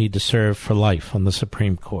don't need to serve for life on the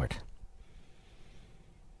Supreme Court.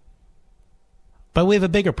 But we have a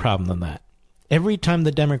bigger problem than that. Every time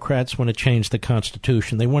the Democrats want to change the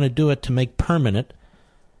Constitution, they want to do it to make permanent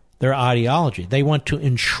their ideology. They want to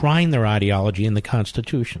enshrine their ideology in the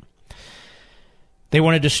Constitution. They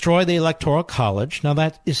want to destroy the Electoral College. Now,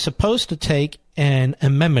 that is supposed to take an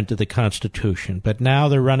amendment to the Constitution, but now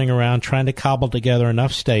they're running around trying to cobble together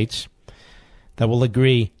enough states that will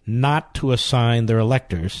agree not to assign their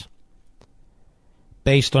electors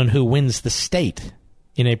based on who wins the state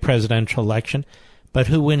in a presidential election, but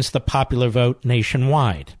who wins the popular vote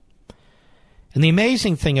nationwide. And the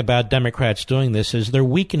amazing thing about Democrats doing this is they're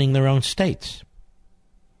weakening their own states.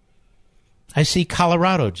 I see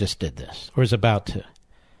Colorado just did this, or is about to.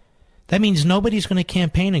 That means nobody's going to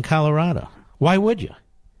campaign in Colorado. Why would you?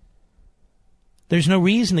 There's no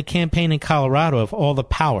reason to campaign in Colorado if all the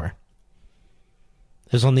power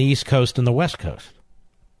is on the East Coast and the West Coast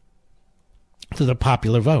to the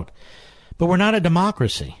popular vote. But we're not a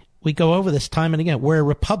democracy. We go over this time and again. We're a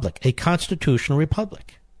republic, a constitutional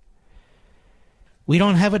republic. We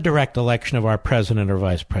don't have a direct election of our president or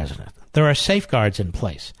vice president. There are safeguards in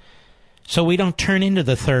place, so we don't turn into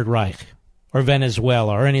the Third Reich or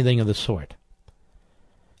Venezuela or anything of the sort.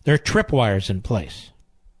 There are tripwires in place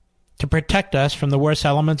to protect us from the worst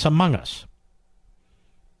elements among us.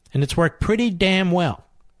 And it's worked pretty damn well.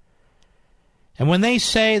 And when they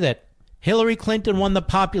say that Hillary Clinton won the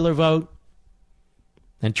popular vote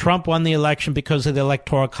and Trump won the election because of the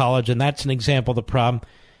Electoral College, and that's an example of the problem,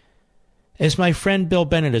 as my friend Bill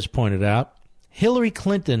Bennett has pointed out, Hillary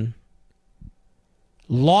Clinton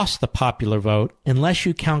lost the popular vote unless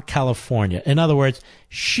you count California. In other words,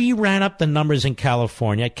 she ran up the numbers in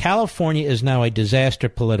California. California is now a disaster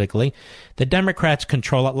politically. The Democrats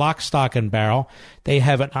control it lock, stock, and barrel. They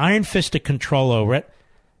have an iron-fisted control over it,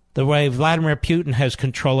 the way Vladimir Putin has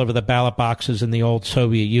control over the ballot boxes in the old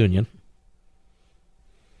Soviet Union.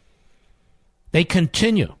 They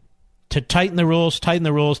continue to tighten the rules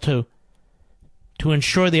to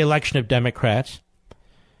ensure the election of Democrats.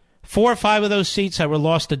 4 or 5 of those seats that were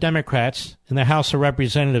lost to Democrats in the House of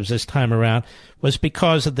Representatives this time around was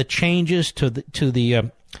because of the changes to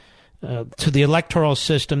the electoral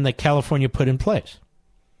system that California put in place.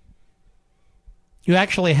 You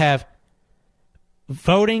actually have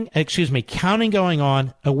counting going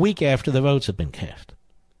on a week after the votes have been cast.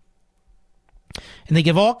 And they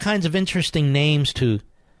give all kinds of interesting names to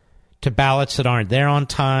ballots that aren't there on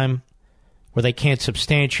time, where they can't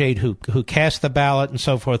substantiate who cast the ballot, and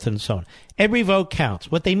so forth and so on. Every vote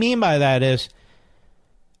counts. What they mean by that is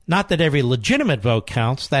not that every legitimate vote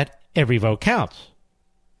counts, that every vote counts.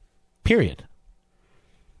 Period.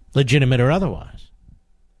 Legitimate or otherwise.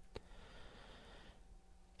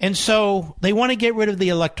 And so they want to get rid of the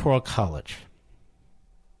Electoral College.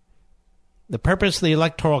 The purpose of the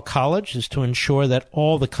Electoral College is to ensure that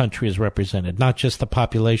all the country is represented, not just the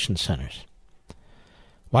population centers.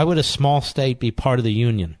 Why would a small state be part of the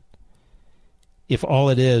union if all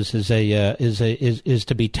it is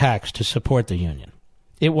to be taxed to support the union?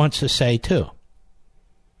 It wants a say too.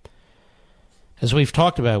 As we've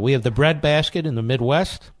talked about, we have the breadbasket in the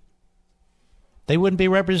Midwest. They wouldn't be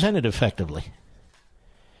represented effectively.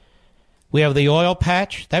 We have the oil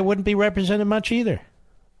patch. That wouldn't be represented much either.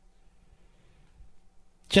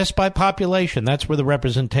 Just by population, that's where the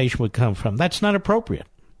representation would come from. That's not appropriate.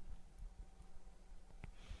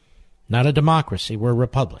 Not a democracy. We're a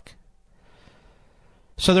republic.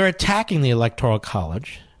 So they're attacking the Electoral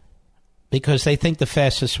College because they think the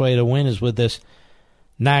fastest way to win is with this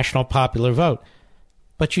national popular vote.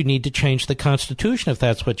 But you need to change the Constitution if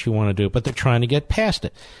that's what you want to do. But they're trying to get past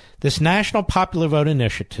it. This National Popular Vote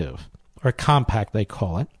Initiative, or compact they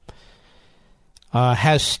call it,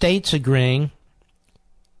 has states agreeing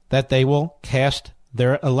that they will cast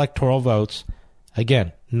their electoral votes,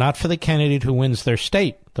 again, not for the candidate who wins their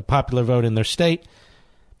state, the popular vote in their state,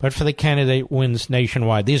 but for the candidate who wins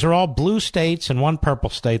nationwide. These are all blue states and one purple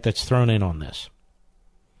state that's thrown in on this.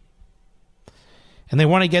 And they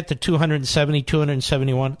want to get to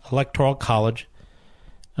 271 Electoral College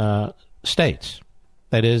states.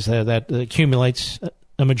 That is, that accumulates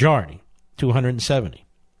a majority, 270.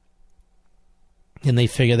 And they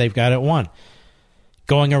figure they've got it won.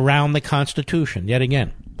 Going around the Constitution, yet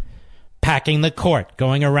again. Packing the court,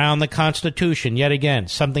 going around the Constitution, yet again.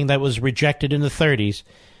 Something that was rejected in the 30s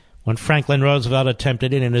when Franklin Roosevelt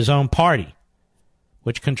attempted it in his own party,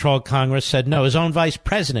 which controlled Congress, said no. His own vice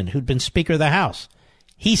president, who'd been Speaker of the House,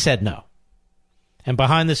 he said no. And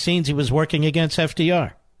behind the scenes, he was working against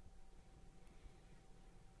FDR.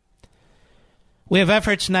 We have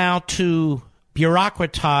efforts now to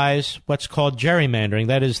bureaucratize what's called gerrymandering.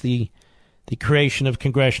 That is the creation of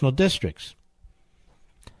congressional districts.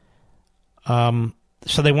 So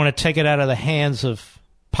they want to take it out of the hands of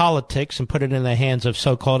politics and put it in the hands of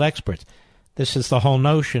so-called experts. This is the whole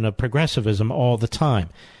notion of progressivism all the time.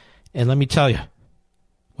 And let me tell you,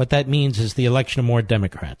 what that means is the election of more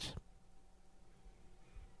Democrats.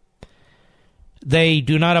 They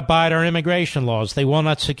do not abide our immigration laws. They will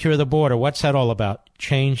not secure the border. What's that all about?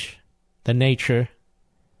 Change the nature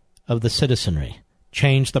of the citizenry.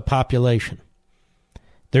 Change the population.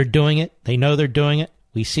 They're doing it. They know they're doing it.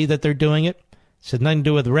 We see that they're doing it. It has nothing to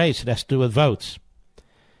do with race. It has to do with votes.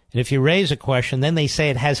 And if you raise a question, then they say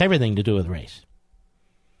it has everything to do with race.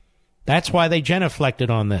 That's why they genuflected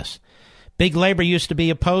on this. Big labor used to be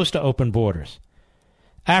opposed to open borders.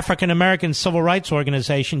 African-American civil rights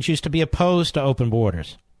organizations used to be opposed to open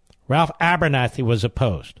borders. Ralph Abernathy was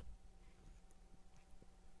opposed.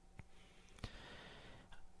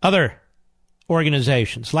 Other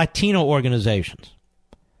organizations, Latino organizations,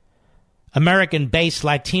 American-based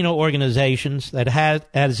Latino organizations that had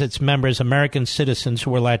as its members American citizens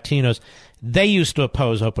who were Latinos, they used to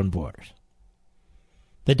oppose open borders.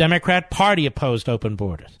 The Democrat Party opposed open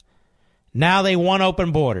borders. Now they want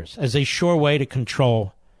open borders as a sure way to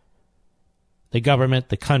control the government,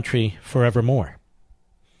 the country, forevermore.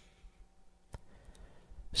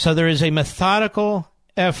 So there is a methodical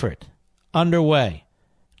effort underway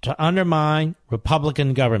to undermine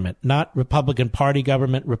Republican government, not Republican Party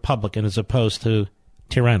government, Republican as opposed to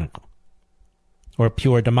tyrannical or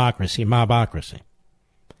pure democracy, mobocracy.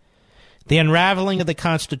 The unraveling of the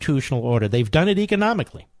constitutional order. They've done it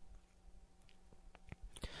economically.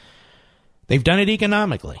 They've done it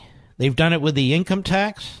economically. They've done it with the income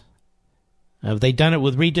tax. They've done it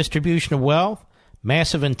with redistribution of wealth,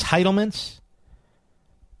 massive entitlements,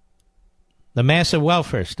 the massive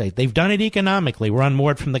welfare state. They've done it economically. We're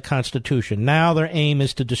unmoored from the Constitution. Now their aim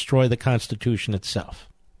is to destroy the Constitution itself.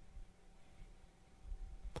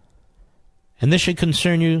 And this should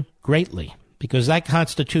concern you greatly, because that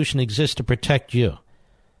Constitution exists to protect you.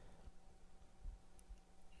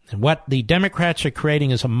 And what the Democrats are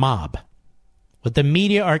creating is a mob. What the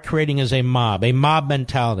media are creating is a mob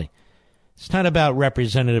mentality. It's not about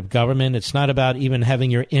representative government. It's not about even having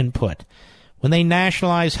your input. When they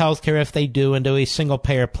nationalize health care, if they do, and do a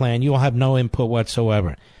single-payer plan, you will have no input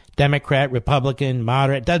whatsoever. Democrat, Republican,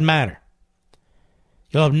 moderate, doesn't matter.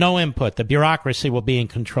 You'll have no input. The bureaucracy will be in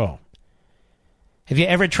control. Have you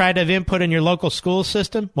ever tried to have input in your local school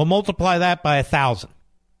system? Well, multiply that by 1,000.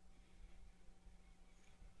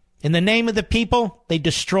 In the name of the people, they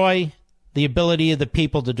destroy the ability of the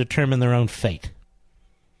people to determine their own fate.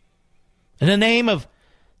 In the name of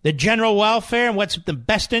the general welfare and what's the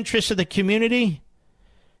best interest of the community,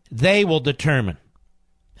 they will determine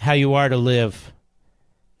how you are to live,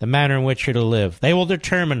 the manner in which you're to live. They will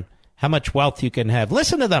determine how much wealth you can have.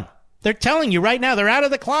 Listen to them. They're telling you right now, they're out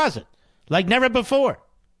of the closet like never before.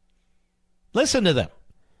 Listen to them.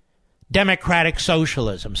 Democratic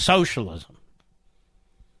socialism.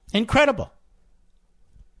 Incredible.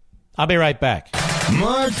 I'll be right back.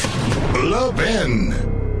 Mark Levin.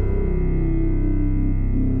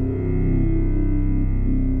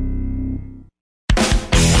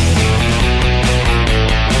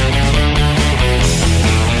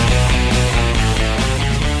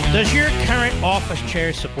 Does your current office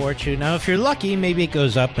chair support you? Now, if you're lucky, maybe it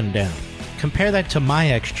goes up and down. Compare that to my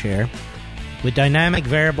X chair with dynamic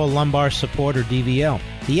variable lumbar support, or DVL.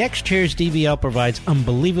 The X chair's DVL provides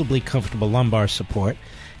unbelievably comfortable lumbar support.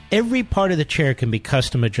 Every part of the chair can be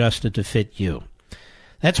custom adjusted to fit you.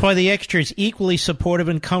 That's why the X chair is equally supportive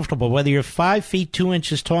and comfortable, whether you're 5 feet 2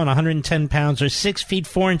 inches tall and 110 pounds, or 6 feet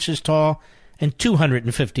 4 inches tall and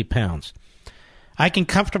 250 pounds. I can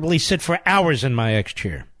comfortably sit for hours in my X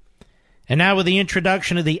chair. And now with the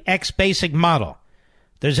introduction of the X Basic model,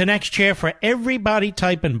 there's an X chair for every body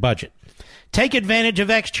type and budget. Take advantage of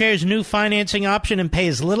X Chair's new financing option and pay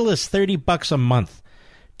as little as $30 a month.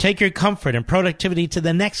 Take your comfort and productivity to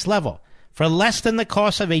the next level for less than the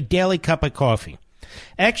cost of a daily cup of coffee.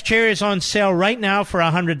 X Chair is on sale right now for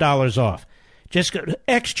 $100 off. Just go to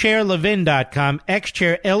xchairlevin.com,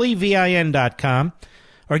 xchairlevin.com,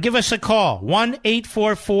 or give us a call,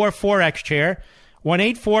 1-844-4X-CHAIR,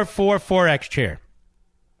 1-844-4X-CHAIR.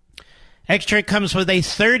 X-Chair comes with a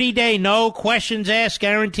 30-day, no questions asked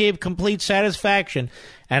guarantee of complete satisfaction.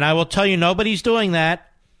 And I will tell you, nobody's doing that.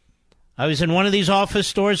 I was in one of these office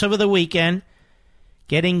stores over the weekend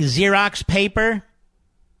getting Xerox paper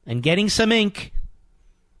and getting some ink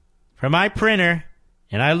for my printer,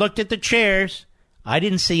 and I looked at the chairs. I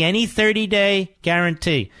didn't see any 30-day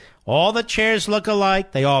guarantee. All the chairs look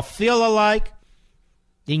alike. They all feel alike.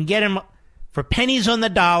 You can get them for pennies on the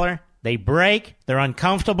dollar. They break, they're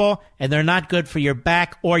uncomfortable, and they're not good for your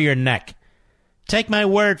back or your neck. Take my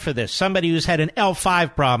word for this. Somebody who's had an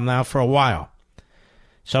L5 problem now for a while.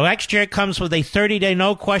 So X-Chair comes with a 30-day,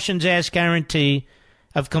 no questions asked guarantee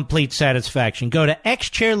of complete satisfaction. Go to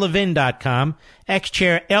xchairlevin.com,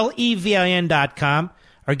 xchairlevin.com,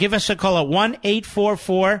 or give us a call at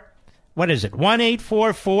 1-844, what is it,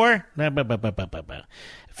 1-844,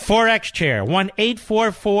 4X-Chair,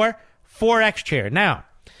 1-844-4X-Chair. Now,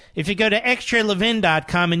 if you go to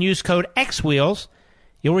xchairlevin.com and use code XWheels,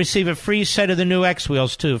 You'll receive a free set of the new X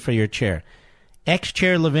wheels, too, for your chair.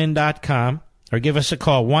 xchairlevin.com, or give us a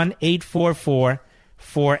call,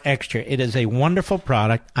 1-844-4XChair. It is a wonderful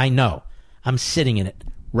product. I know. I'm sitting in it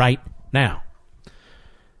right now.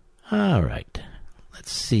 All right.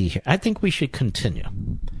 Let's see here. I think we should continue.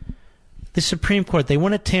 The Supreme Court, they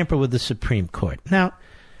want to tamper with the Supreme Court. Now,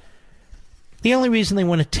 the only reason they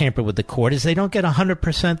want to tamper with the court is they don't get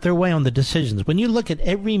 100% their way on the decisions. When you look at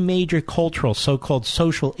every major cultural, so-called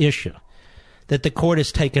social issue that the court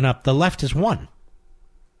has taken up, the left has won.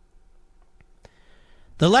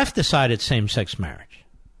 The left decided same-sex marriage.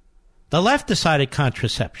 The left decided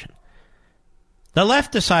contraception. The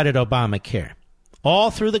left decided Obamacare.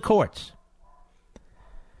 All through the courts.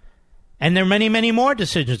 And there are many, many more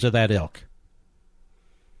decisions of that ilk.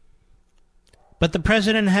 But the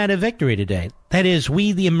president had a victory today. That is,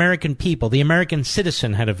 we, the American people, the American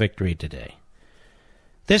citizen, had a victory today.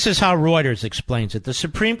 This is how Reuters explains it. The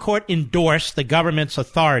Supreme Court endorsed the government's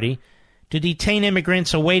authority to detain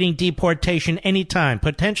immigrants awaiting deportation any time,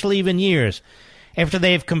 potentially even years, after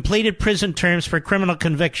they have completed prison terms for criminal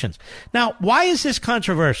convictions. Now, why is this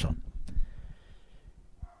controversial?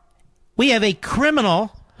 We have a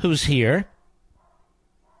criminal who's here.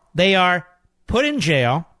 They are put in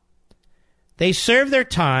jail. They serve their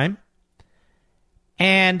time.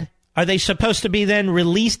 And are they supposed to be then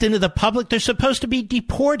released into the public? They're supposed to be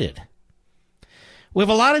deported. We have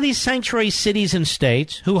a lot of these sanctuary cities and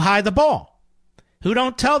states who hide the ball, who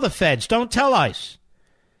don't tell the feds, don't tell ICE.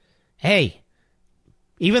 Hey,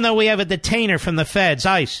 even though we have a detainer from the feds,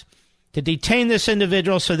 ICE, to detain this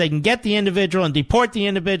individual so they can get the individual and deport the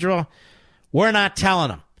individual, we're not telling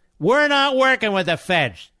them. We're not working with the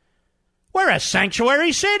feds. We're a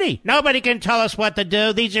sanctuary city. Nobody can tell us what to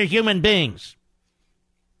do. These are human beings.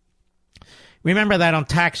 Remember that on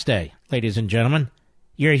tax day, ladies and gentlemen.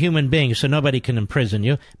 You're a human being, so nobody can imprison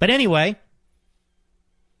you. But anyway,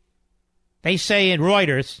 they say in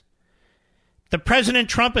Reuters, the President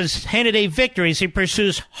Trump has handed a victory as he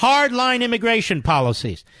pursues hardline immigration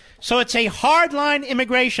policies. So it's a hardline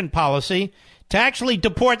immigration policy to actually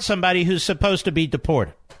deport somebody who's supposed to be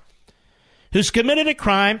deported, who's committed a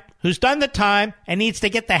crime, who's done the time, and needs to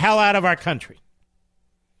get the hell out of our country.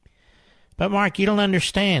 But, Mark, you don't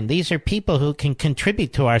understand. These are people who can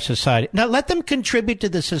contribute to our society. Now, let them contribute to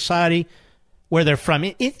the society where they're from.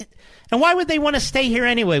 And why would they want to stay here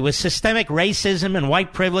anyway with systemic racism and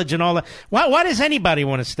white privilege and all that? Why does anybody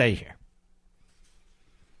want to stay here?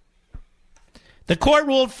 The court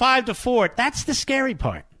ruled 5-4. That's the scary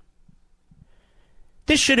part.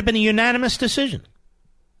 This should have been a unanimous decision.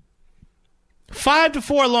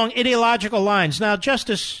 5-4 along ideological lines. Now,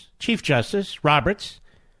 Chief Justice Roberts,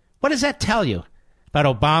 what does that tell you about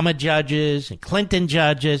Obama judges and Clinton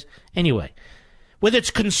judges? Anyway, with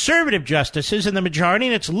its conservative justices in the majority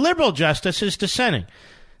and its liberal justices dissenting,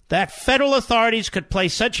 that federal authorities could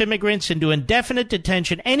place such immigrants into indefinite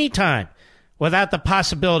detention any time without the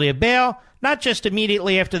possibility of bail, not just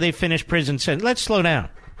immediately after they finish prison sentence. Let's slow down.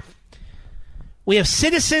 We have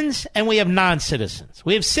citizens and we have non-citizens.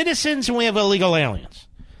 We have citizens and we have illegal aliens.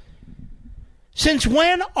 Since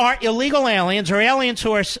when are illegal aliens or aliens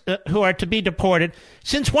who are to be deported,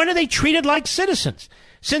 since when are they treated like citizens?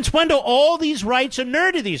 Since when do all these rights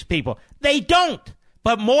inure to these people? They don't.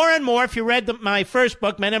 But more and more, if you read my first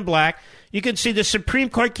book, Men in Black, you can see the Supreme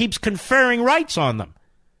Court keeps conferring rights on them.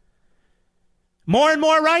 More and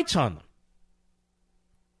more rights on them.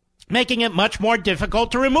 Making it much more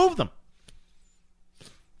difficult to remove them.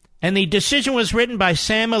 And the decision was written by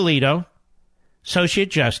Sam Alito, Associate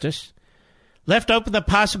Justice, left open the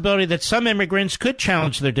possibility that some immigrants could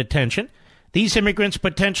challenge their detention. These immigrants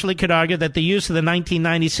potentially could argue that the use of the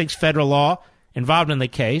 1996 federal law involved in the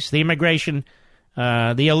case, the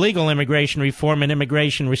Illegal Immigration Reform and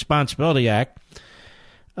Immigration Responsibility Act,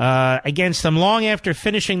 against them long after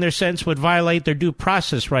finishing their sentence would violate their due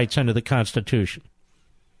process rights under the Constitution.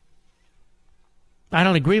 I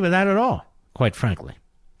don't agree with that at all, quite frankly.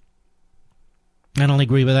 I don't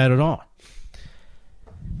agree with that at all.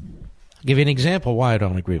 I'll give you an example why I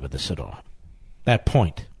don't agree with this at all. That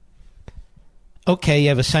point. Okay, you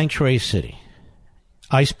have a sanctuary city.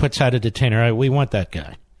 ICE puts out a detainer. All right, we want that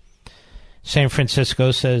guy. San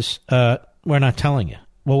Francisco says, we're not telling you.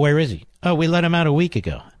 Well, where is he? Oh, we let him out a week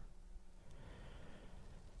ago.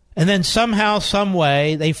 And then somehow, some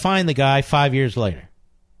way, they find the guy 5 years later.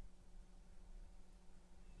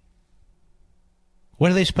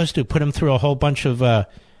 What are they supposed to do? Put him through a whole bunch of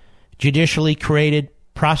judicially created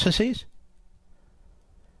processes?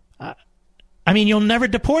 I mean, you'll never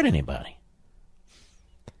deport anybody.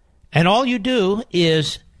 And all you do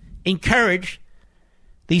is encourage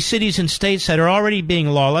these cities and states that are already being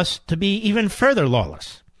lawless to be even further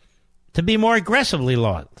lawless, to be more aggressively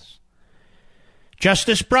lawless.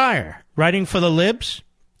 Justice Breyer, writing for the Libs,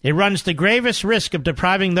 it runs the gravest risk of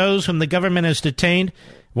depriving those whom the government has detained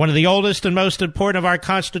one of the oldest and most important of our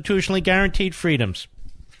constitutionally guaranteed freedoms.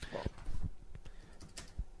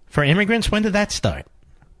 For immigrants, when did that start?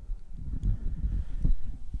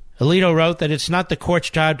 Alito wrote that it's not the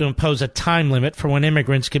court's job to impose a time limit for when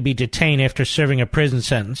immigrants can be detained after serving a prison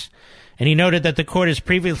sentence, and he noted that the court has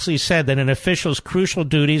previously said that an official's crucial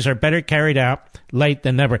duties are better carried out late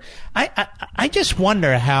than never. I just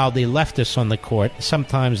wonder how the leftists on the court,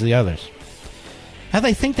 sometimes the others, how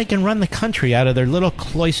they think they can run the country out of their little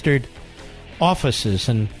cloistered offices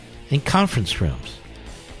and in conference rooms.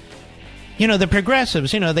 You know, the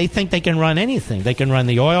progressives, they think they can run anything. They can run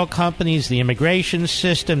the oil companies, the immigration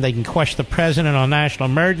system. They can question the president on national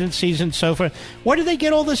emergencies and so forth. Where do they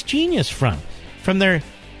get all this genius from? From their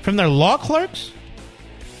law clerks?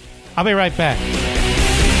 I'll be right back.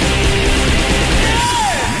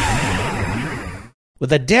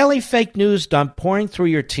 With a daily fake news dump pouring through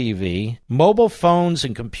your TV, mobile phones,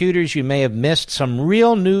 and computers, you may have missed some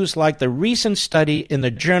real news like the recent study in the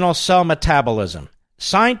journal Cell Metabolism.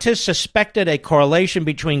 Scientists suspected a correlation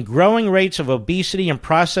between growing rates of obesity and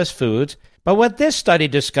processed foods, but what this study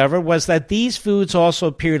discovered was that these foods also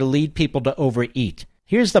appear to lead people to overeat.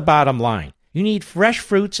 Here's the bottom line. You need fresh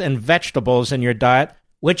fruits and vegetables in your diet,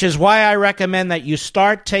 which is why I recommend that you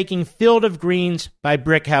start taking Field of Greens by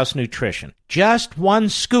Brickhouse Nutrition. Just one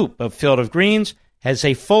scoop of Field of Greens has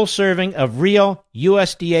a full serving of real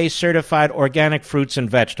USDA-certified organic fruits and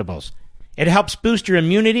vegetables. It helps boost your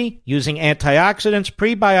immunity using antioxidants,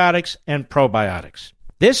 prebiotics, and probiotics.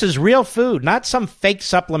 This is real food, not some fake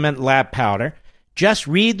supplement lab powder. Just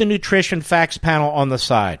read the nutrition facts panel on the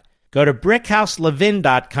side. Go to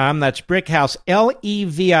brickhouselevin.com, that's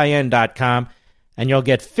brickhouselevin.com, and you'll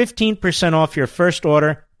get 15% off your first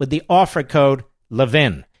order with the offer code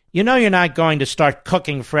LEVIN. You know you're not going to start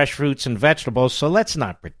cooking fresh fruits and vegetables, so let's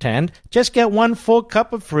not pretend. Just get 1 full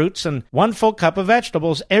cup of fruits and 1 full cup of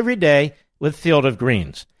vegetables every day with Field of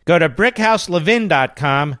Greens. Go to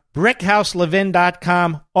brickhouselevin.com,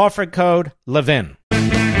 brickhouselevin.com, offer code LEVIN.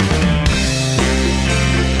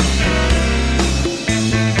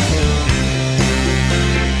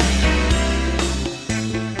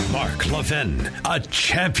 Levin, a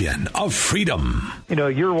champion of freedom. You know,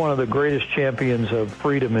 you're one of the greatest champions of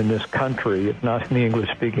freedom in this country, if not in the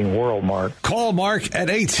English-speaking world, Mark. Call Mark at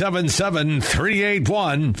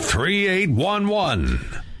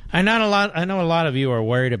 877-381-3811. I know a lot of you are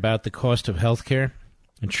worried about the cost of health care.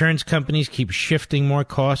 Insurance companies keep shifting more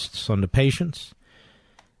costs on the patients.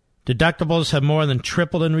 Deductibles have more than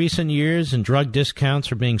tripled in recent years, and drug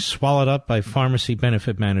discounts are being swallowed up by pharmacy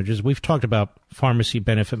benefit managers. We've talked about pharmacy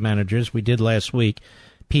benefit managers. We did last week,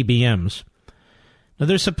 PBMs. Now,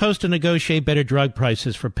 they're supposed to negotiate better drug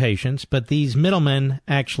prices for patients, but these middlemen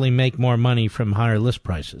actually make more money from higher list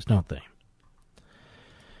prices, don't they?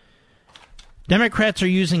 Democrats are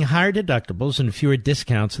using higher deductibles and fewer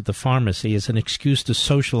discounts at the pharmacy as an excuse to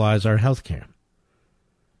socialize our health care.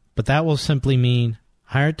 But that will simply mean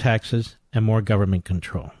higher taxes and more government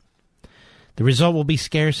control. The result will be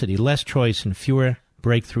scarcity, less choice, and fewer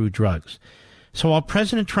breakthrough drugs. So while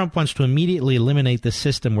President Trump wants to immediately eliminate the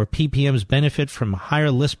system where PPMs benefit from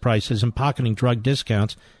higher list prices and pocketing drug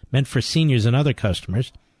discounts meant for seniors and other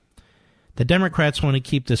customers, the Democrats want to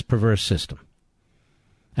keep this perverse system.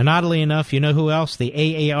 And oddly enough, you know who else? The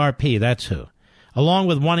AARP, that's who. Along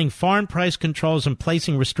with wanting foreign price controls and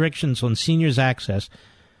placing restrictions on seniors' access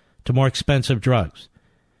to more expensive drugs.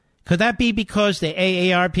 Could that be because the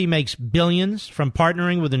AARP makes billions from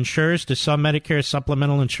partnering with insurers to sell Medicare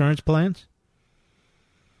supplemental insurance plans?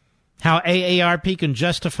 How AARP can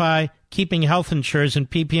justify keeping health insurers and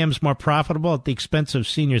PPMs more profitable at the expense of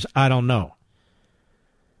seniors, I don't know.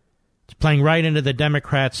 It's playing right into the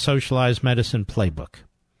Democrats' socialized medicine playbook.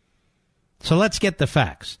 So let's get the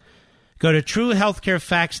facts. Go to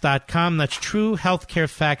truehealthcarefacts.com. That's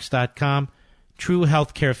truehealthcarefacts.com.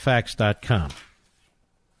 truehealthcarefacts.com.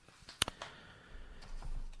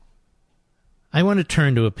 I want to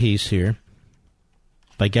turn to a piece here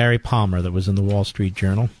by Gary Palmer that was in the Wall Street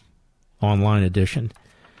Journal, online edition.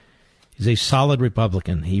 He's a solid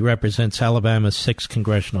Republican. He represents Alabama's 6th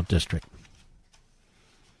Congressional District.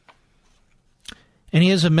 And he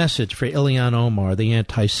has a message for Ilhan Omar, the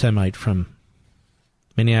anti-Semite from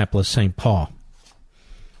Minneapolis, St. Paul.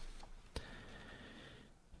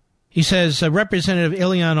 He says, Representative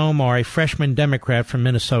Ilhan Omar, a freshman Democrat from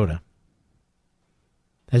Minnesota,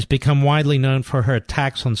 has become widely known for her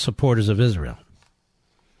attacks on supporters of Israel.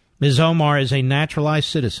 Ms. Omar is a naturalized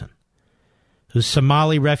citizen whose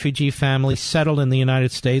Somali refugee family settled in the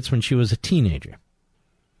United States when she was a teenager.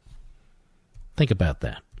 Think about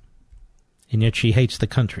that. And yet she hates the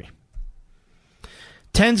country.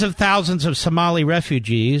 Tens of thousands of Somali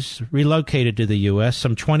refugees relocated to the U.S.,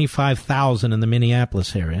 some 25,000 in the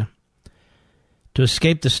Minneapolis area, to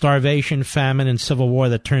escape the starvation, famine, and civil war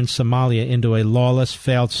that turned Somalia into a lawless,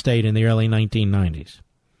 failed state in the early 1990s.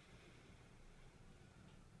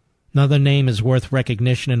 Another name is worth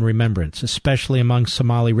recognition and remembrance, especially among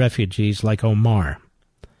Somali refugees like Omar.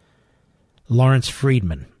 Lawrence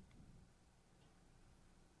Friedman.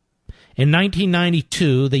 In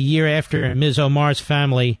 1992, the year after Ms. Omar's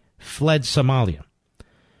family fled Somalia,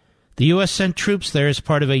 the U.S. sent troops there as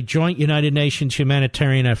part of a joint United Nations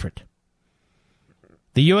humanitarian effort.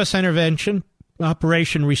 The U.S. intervention,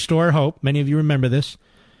 Operation Restore Hope, many of you remember this,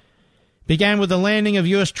 began with the landing of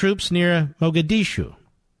U.S. troops near Mogadishu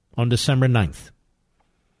on December 9th.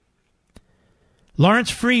 Lawrence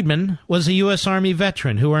Friedman was a U.S. Army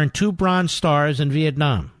veteran who earned 2 Bronze Stars in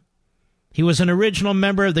Vietnam. He was an original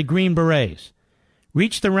member of the Green Berets,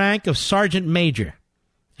 reached the rank of Sergeant Major,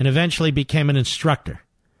 and eventually became an instructor.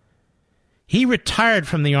 He retired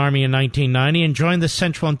from the Army in 1990 and joined the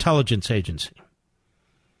Central Intelligence Agency.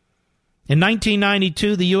 In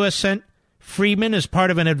 1992, the U.S. sent Friedman as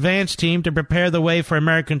part of an advance team to prepare the way for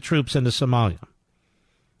American troops into Somalia.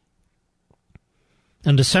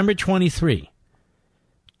 On December 23,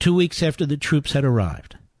 2 weeks after the troops had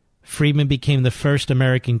arrived, Friedman became the first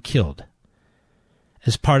American killed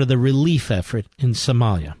as part of the relief effort in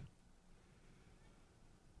Somalia.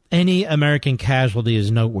 Any American casualty is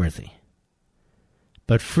noteworthy,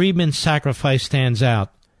 but Friedman's sacrifice stands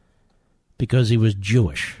out because he was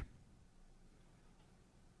Jewish.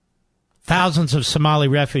 Thousands of Somali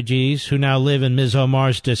refugees who now live in Ms.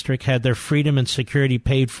 Omar's district had their freedom and security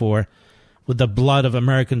paid for with the blood of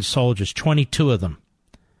American soldiers, 22 of them,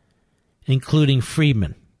 including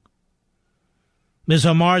Friedman. Ms.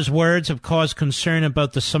 Omar's words have caused concern in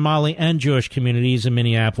both the Somali and Jewish communities in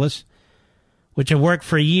Minneapolis, which have worked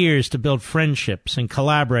for years to build friendships and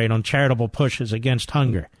collaborate on charitable pushes against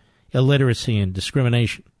hunger, illiteracy, and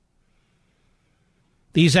discrimination.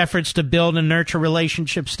 These efforts to build and nurture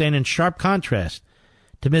relationships stand in sharp contrast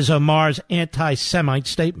to Ms. Omar's anti-Semite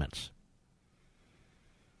statements.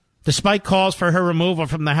 Despite calls for her removal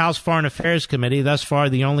from the House Foreign Affairs Committee, thus far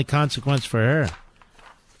the only consequence for her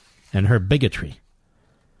and her bigotry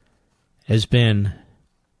has been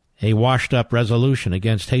a washed-up resolution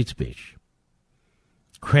against hate speech,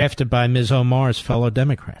 crafted by Ms. Omar's fellow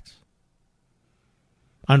Democrats.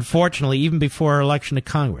 Unfortunately, even before her election to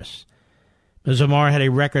Congress, Ms. Omar had a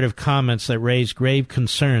record of comments that raised grave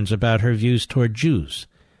concerns about her views toward Jews,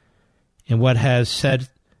 and what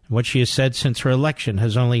she has said since her election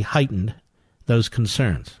has only heightened those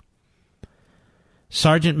concerns.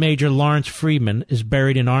 Sergeant Major Lawrence Friedman is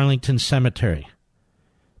buried in Arlington Cemetery,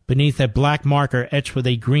 beneath a black marker etched with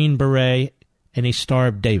a green beret and a Star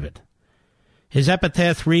of David. His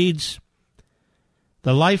epitaph reads,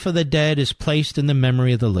 "The life of the dead is placed in the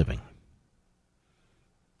memory of the living."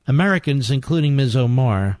 Americans, including Ms.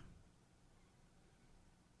 Omar,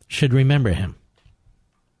 should remember him.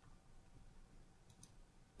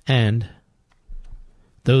 And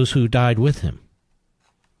those who died with him,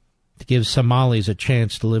 to give Somalis a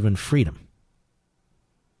chance to live in freedom.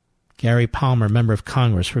 Gary Palmer, member of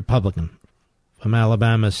Congress, Republican, from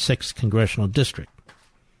Alabama's 6th Congressional District.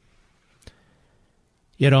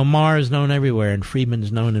 Yet Omar is known everywhere, and Friedman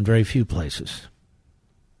is known in very few places.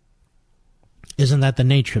 Isn't that the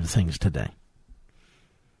nature of things today?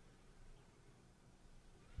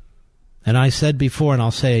 And I said before, and I'll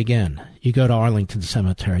say again, you go to Arlington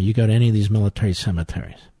Cemetery, you go to any of these military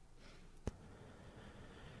cemeteries.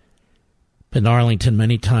 Been to Arlington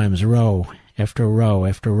many times, row after row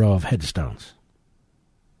after row of headstones.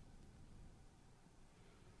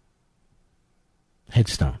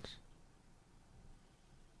 Headstones.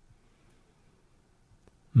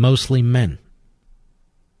 Mostly men.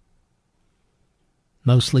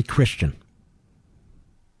 Mostly Christian.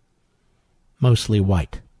 Mostly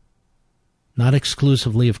white. Not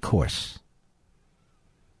exclusively, of course.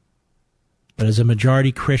 But as a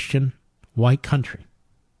majority Christian, white country,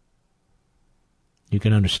 you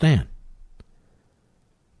can understand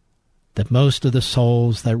that most of the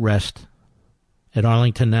souls that rest at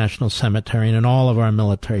Arlington National Cemetery and in all of our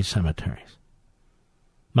military cemeteries,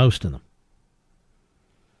 most of them,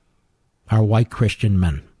 are white Christian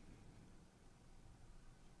men.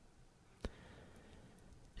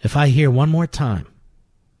 If I hear one more time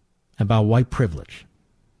about white privilege,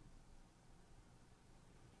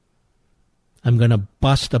 I'm going to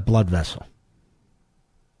bust a blood vessel.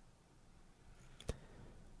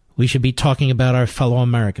 We should be talking about our fellow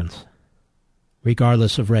Americans,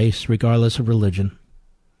 regardless of race, regardless of religion,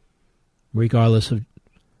 regardless of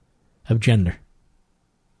gender,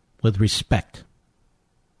 with respect.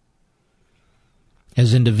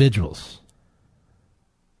 As individuals.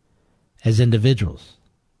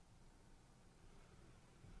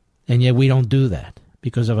 And yet we don't do that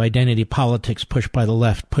because of identity politics pushed by the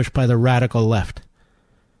left, pushed by the radical left,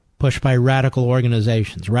 pushed by radical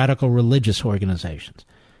organizations, radical religious organizations,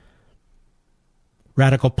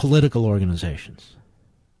 radical political organizations,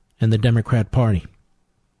 and the Democrat Party.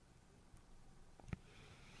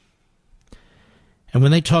 And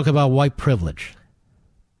when they talk about white privilege,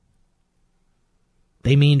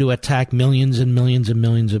 they mean to attack millions and millions and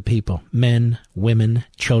millions of people, men, women,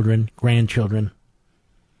 children, grandchildren,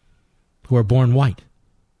 who are born white.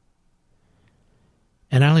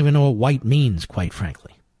 And I don't even know what white means, quite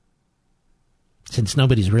frankly, since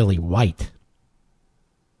nobody's really white.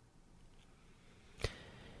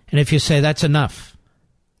 And if you say that's enough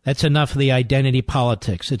of the identity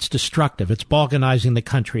politics, it's destructive, it's balkanizing the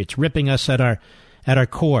country, it's ripping us at our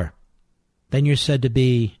core, then you're said to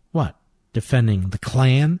be, what? Defending the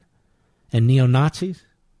Klan and neo-Nazis?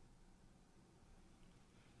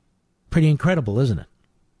 Pretty incredible, isn't it?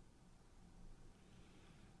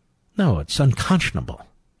 No, it's unconscionable.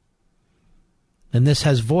 And this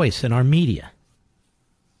has voice in our media.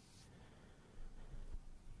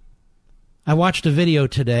 I watched a video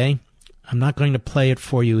today. I'm not going to play it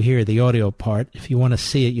for you here, the audio part. If you want to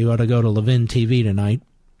see it, you ought to go to Levin TV tonight,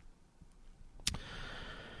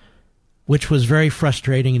 which was very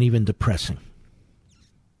frustrating and even depressing.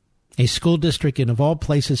 A school district in, of all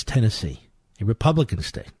places, Tennessee, a Republican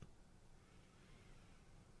state,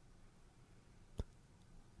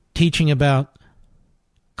 teaching about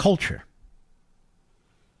culture.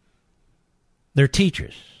 Their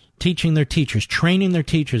teachers, teaching their teachers, training their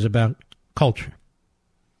teachers about culture.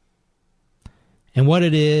 And what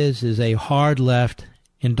it is a hard left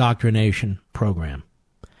indoctrination program.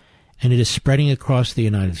 And it is spreading across the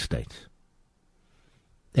United States.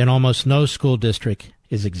 And almost no school district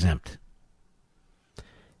is exempt.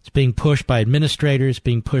 It's being pushed by administrators,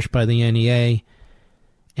 being pushed by the NEA,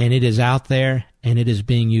 and it is out there, and it is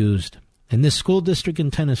being used. In this school district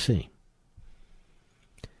in Tennessee,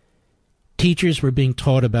 teachers were being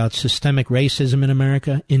taught about systemic racism in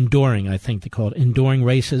America, enduring, I think they call it, enduring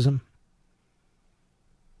racism.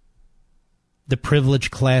 The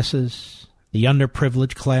privileged classes, the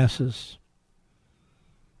underprivileged classes,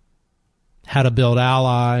 how to build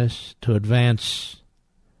allies to advance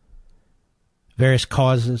various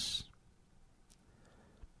causes.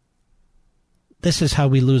 This is how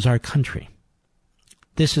we lose our country.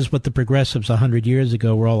 This is what the progressives 100 years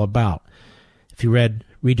ago were all about. If you read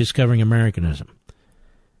Rediscovering Americanism,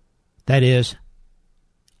 that is,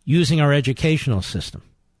 using our educational system,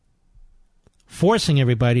 forcing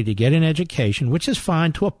everybody to get an education, which is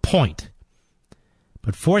fine to a point,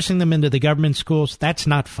 but forcing them into the government schools, that's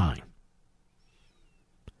not fine,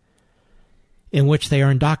 in which they are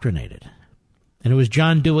indoctrinated. And it was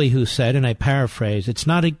John Dewey who said, and I paraphrase, it's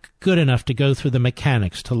not good enough to go through the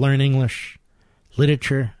mechanics, to learn English,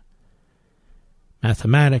 literature,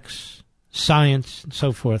 mathematics, science, and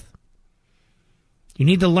so forth. You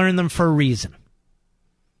need to learn them for a reason.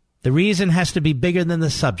 The reason has to be bigger than the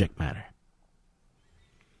subject matter.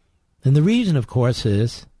 And the reason, of course,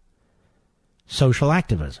 is social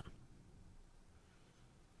activism.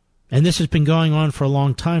 And this has been going on for a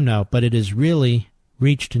long time now, but it has really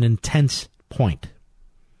reached an intense point.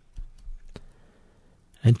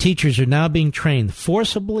 And teachers are now being trained,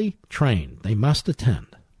 forcibly trained, they must attend,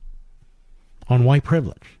 on white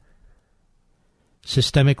privilege,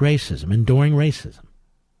 systemic racism, enduring racism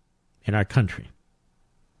in our country.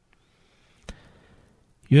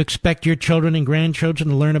 You expect your children and grandchildren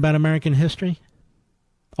to learn about American history?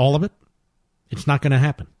 All of it? It's not going to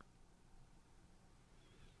happen.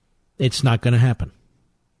 It's not going to happen.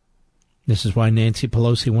 This is why Nancy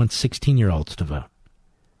Pelosi wants 16-year-olds to vote.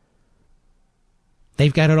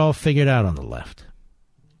 They've got it all figured out on the left.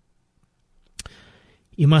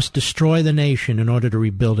 You must destroy the nation in order to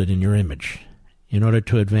rebuild it in your image, in order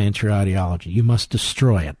to advance your ideology. You must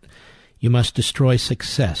destroy it. You must destroy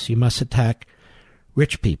success. You must attack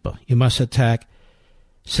rich people. You must attack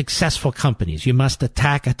successful companies. You must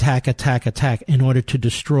attack in order to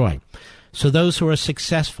destroy. So those who are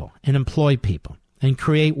successful and employ people and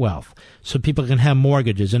create wealth, so people can have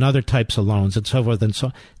mortgages and other types of loans and so forth and so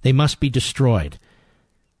on, they must be destroyed.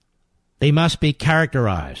 They must be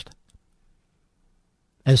characterized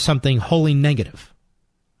as something wholly negative.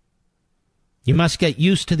 You must get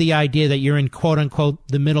used to the idea that you're in, quote-unquote,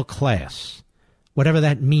 the middle class. Whatever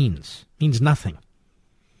that means. Means nothing.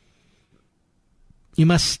 You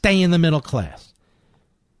must stay in the middle class.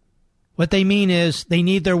 What they mean is they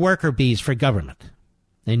need their worker bees for government.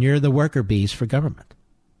 And you're the worker bees for government.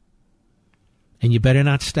 And you better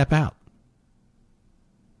not step out.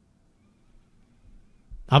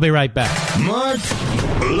 I'll be right back. Mark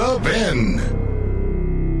Levin.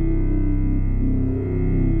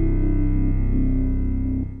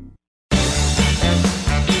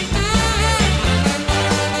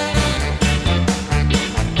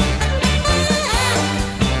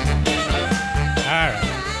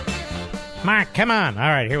 Mark, come on. All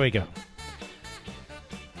right, here we go.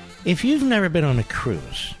 If you've never been on a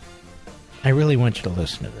cruise, I really want you to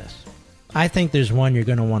listen to this. I think there's one you're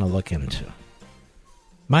going to want to look into.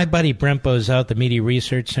 My buddy Brent Bozell at the Media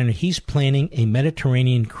Research Center, he's planning a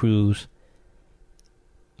Mediterranean cruise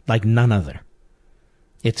like none other.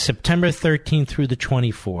 It's September 13th through the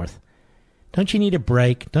 24th. Don't you need a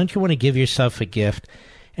break? Don't you want to give yourself a gift?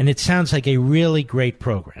 And it sounds like a really great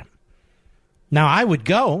program. Now, I would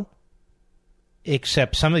go,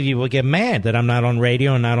 except some of you will get mad that I'm not on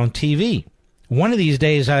radio and not on TV. One of these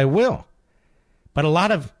days I will. But a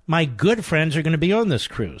lot of my good friends are going to be on this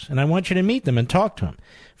cruise, and I want you to meet them and talk to them.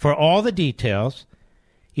 For all the details,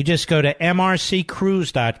 you just go to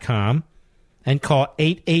mrccruise.com and call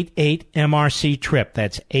 888-MRC-TRIP.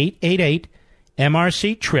 That's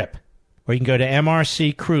 888-MRC-TRIP. Or you can go to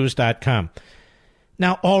mrccruise.com.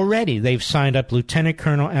 Now, already they've signed up Lieutenant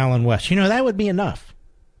Colonel Alan West. You know, that would be enough.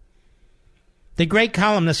 The great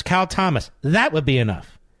columnist Cal Thomas, that would be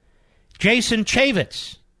enough. Jason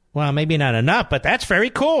Chaffetz, well, maybe not enough, but that's very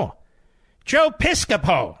cool. Joe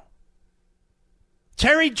Piscopo.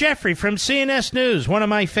 Terry Jeffrey from CNS News, one of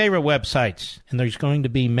my favorite websites. And there's going to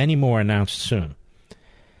be many more announced soon.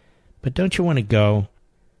 But don't you want to go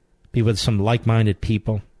be with some like-minded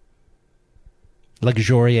people?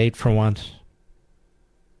 Luxuriate for once?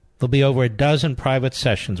 There'll be over a dozen private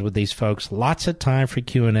sessions with these folks, lots of time for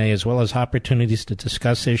Q&A, as well as opportunities to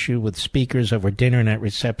discuss issue with speakers over dinner and at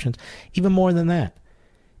receptions. Even more than that,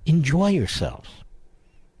 enjoy yourselves.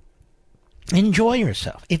 Enjoy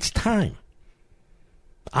yourself. It's time.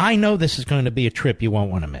 I know this is going to be a trip you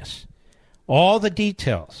won't want to miss. All the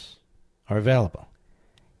details are available.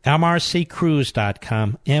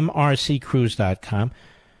 mrccruise.com, mrccruise.com,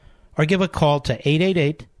 or give a call to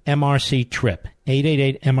 888-MRC-TRIP,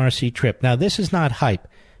 888-MRC-TRIP. Now, this is not hype,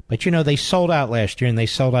 but you know, they sold out last year, and they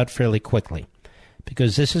sold out fairly quickly,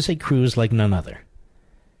 because this is a cruise like none other.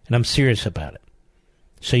 And I'm serious about it.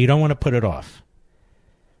 So you don't want to put it off.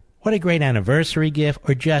 What a great anniversary gift,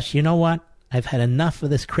 or just, you know what? I've had enough of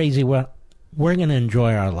this crazy world. We're going to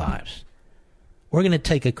enjoy our lives. We're going to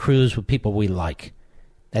take a cruise with people we like.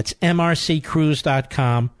 That's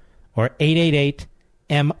mrccruise.com or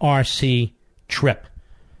 888-MRC-TRIP.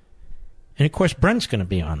 And, of course, Brent's going to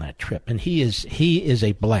be on that trip, and he is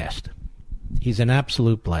a blast. He's an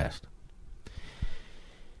absolute blast.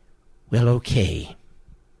 Well, okay.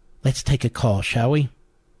 Let's take a call, shall we?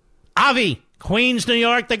 Avi, Queens, New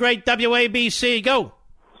York, the great WABC. Go.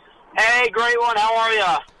 Hey, great one. How are you?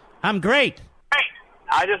 I'm great.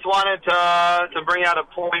 I just wanted to bring out a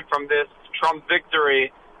point from this Trump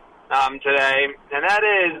victory today, and that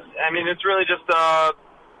is, I mean, it's really just a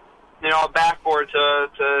backboard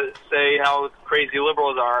to say how crazy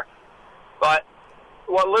liberals are. But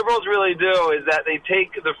what liberals really do is that they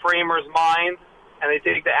take the framer's mind and they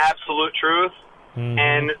take the absolute truth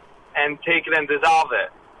and take it and dissolve it.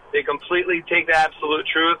 They completely take the absolute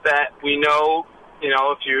truth that we know. You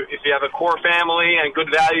know, if you have a core family and good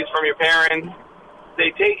values from your parents,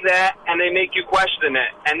 they take that and they make you question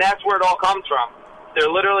it. And that's where it all comes from.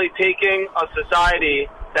 They're literally taking a society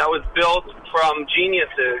that was built from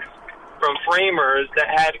geniuses, from framers that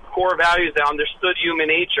had core values that understood human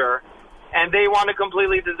nature, and they want to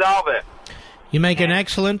completely dissolve it. You make an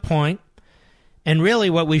excellent point. And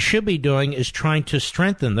really what we should be doing is trying to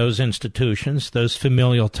strengthen those institutions, those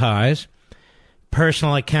familial ties,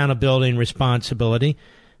 personal accountability and responsibility,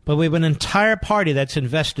 but we have an entire party that's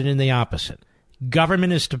invested in the opposite.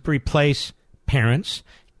 Government is to replace parents.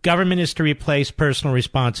 Government is to replace personal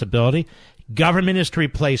responsibility. Government is to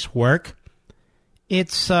replace work.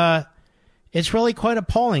 It's really quite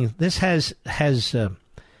appalling. This has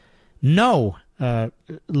no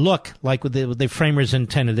look like what the framers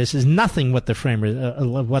intended. This is nothing what the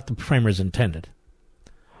framers intended.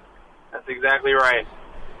 That's exactly right.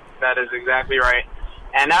 That is exactly right.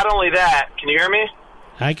 And not only that, can you hear me?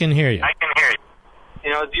 I can hear you.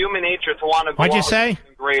 You know, it's human nature to want to go What'd you say?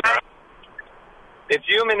 greater. It's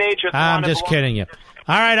human nature to I'm want to just kidding you.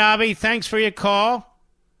 All right, Avi, thanks for your call.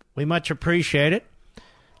 We much appreciate it.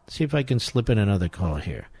 Let's see if I can slip in another call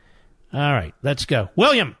here. All right, let's go.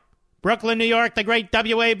 William, Brooklyn, New York, the great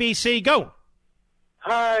WABC. Go.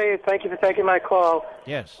 Hi, thank you for taking my call.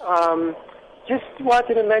 Yes. Just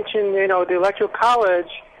wanted to mention, the Electoral College.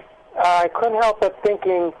 I couldn't help but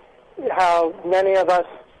thinking how many of us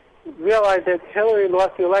realized that Hillary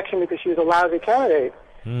lost the election because she was a lousy candidate.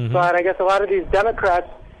 Mm-hmm. But I guess a lot of these Democrats,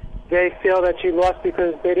 they feel that she lost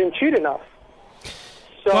because they didn't cheat enough.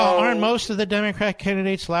 So, well, aren't most of the Democrat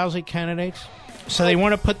candidates lousy candidates? So they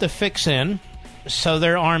want to put the fix in, so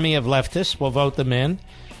their army of leftists will vote them in.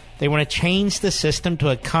 They want to change the system to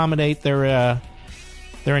accommodate their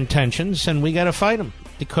intentions, and we got to fight them,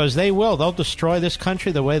 because they will. They'll destroy this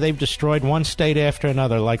country the way they've destroyed one state after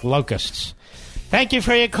another, like locusts. Thank you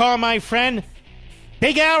for your call, my friend.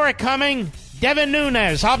 Big hour coming. Devin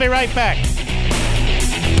Nunes. I'll be right back.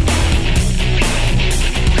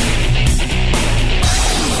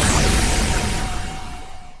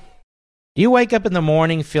 Do you wake up in the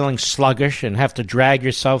morning feeling sluggish and have to drag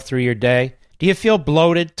yourself through your day? Do you feel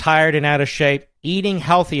bloated, tired, and out of shape? Eating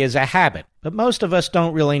healthy is a habit, but most of us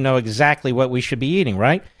don't really know exactly what we should be eating,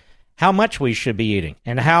 right? How much we should be eating,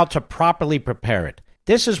 and how to properly prepare it.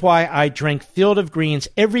 This is why I drink Field of Greens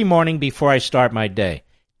every morning before I start my day.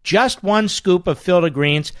 Just one scoop of Field of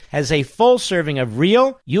Greens has a full serving of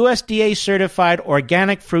real, USDA-certified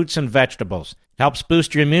organic fruits and vegetables. Helps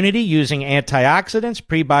boost your immunity using antioxidants,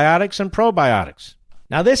 prebiotics, and probiotics.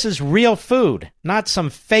 Now, this is real food, not some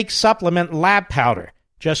fake supplement lab powder.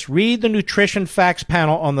 Just read the nutrition facts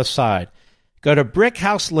panel on the side. Go to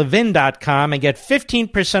BrickhouseLevin.com and get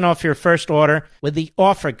 15% off your first order with the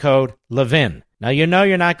offer code Levin. Now, you know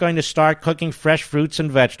you're not going to start cooking fresh fruits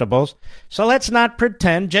and vegetables, so let's not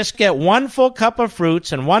pretend. Just get 1 full cup of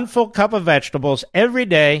fruits and 1 full cup of vegetables every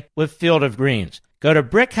day with Field of Greens. Go to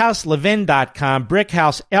BrickhouseLevin.com,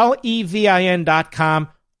 BrickhouseLevin.com,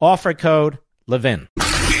 offer code Levin.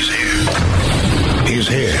 He's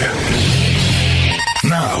here.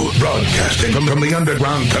 Now, broadcasting from the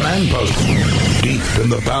underground command post, deep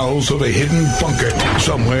in the bowels of a hidden bunker,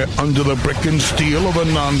 somewhere under the brick and steel of a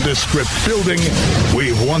nondescript building,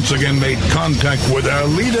 we've once again made contact with our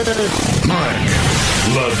leader, Mark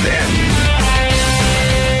Levin.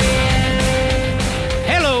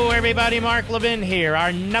 Everybody, Mark Levin here.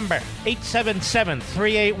 Our number,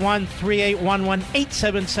 877-381-3811,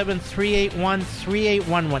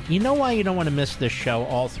 877-381-3811. You know why you don't want to miss this show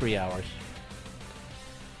all 3 hours?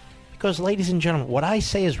 Because, ladies and gentlemen, what I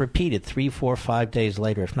say is repeated 3, 4, 5 days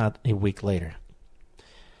later, if not a week later.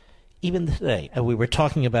 Even today, we were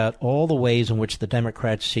talking about all the ways in which the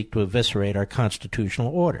Democrats seek to eviscerate our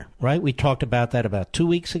constitutional order, right? We talked about that about 2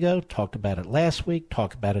 weeks ago, talked about it last week,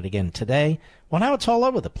 talked about it again today. Well, now it's all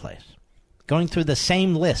over the place, going through the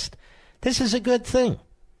same list. This is a good thing.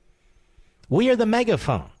 We are the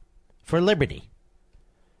megaphone for liberty,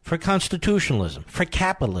 for constitutionalism, for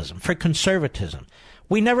capitalism, for conservatism.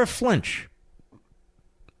 We never flinch.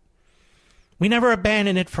 We never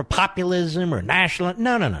abandon it for populism or national.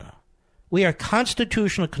 No. We are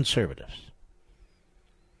constitutional conservatives.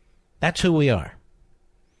 That's who we are.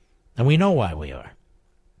 And we know why we are.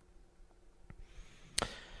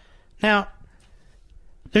 Now,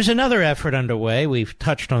 there's another effort underway. We've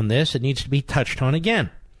touched on this. It needs to be touched on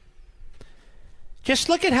again. Just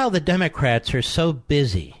look at how the Democrats are so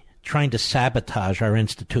busy trying to sabotage our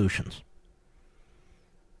institutions.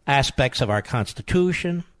 Aspects of our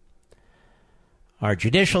Constitution, our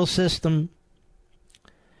judicial system,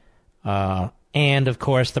 and, of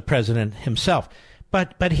course, the president himself.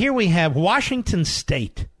 But here we have Washington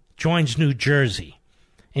State joins New Jersey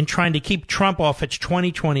in trying to keep Trump off its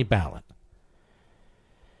 2020 ballot.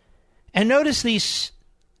 And notice these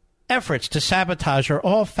efforts to sabotage are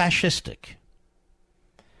all fascistic.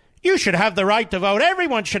 You should have the right to vote.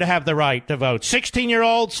 Everyone should have the right to vote.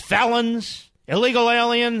 16-year-olds, felons, illegal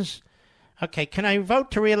aliens. Okay, can I vote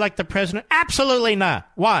to reelect the president? Absolutely not.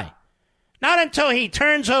 Why? Not until he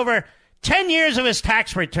turns over 10 years of his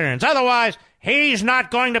tax returns. Otherwise, he's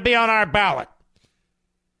not going to be on our ballot.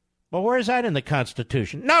 Well, where is that in the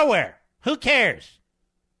Constitution? Nowhere. Who cares?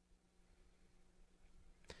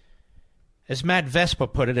 As Matt Vespa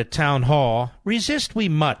put it at Town Hall, resist we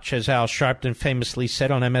much, as Al Sharpton famously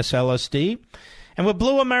said on MSLSD. And with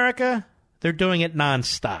Blue America, they're doing it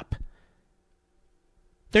nonstop.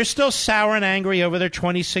 They're still sour and angry over their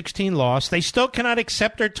 2016 loss. They still cannot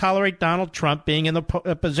accept or tolerate Donald Trump being in the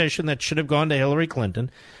position that should have gone to Hillary Clinton.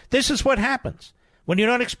 This is what happens when you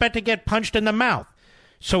don't expect to get punched in the mouth.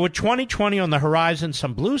 So with 2020 on the horizon,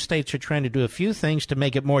 some blue states are trying to do a few things to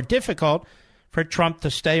make it more difficult for Trump to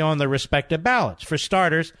stay on the respective ballots. For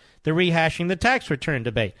starters, the rehashing the tax return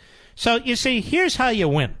debate. So, you see, here's how you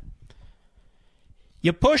win.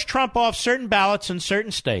 You push Trump off certain ballots in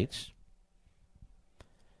certain states.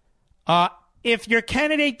 If your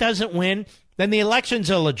candidate doesn't win, then the election's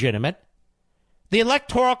illegitimate. The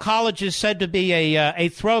Electoral College is said to be a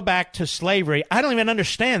throwback to slavery. I don't even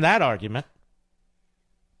understand that argument.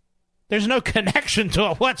 There's no connection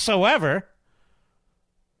to it whatsoever.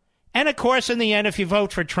 And, of course, in the end, if you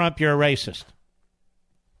vote for Trump, you're a racist.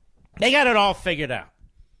 They got it all figured out.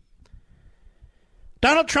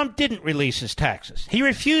 Donald Trump didn't release his taxes. He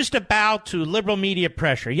refused to bow to liberal media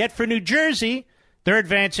pressure. Yet for New Jersey, they're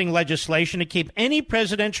advancing legislation to keep any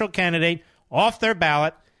presidential candidate off their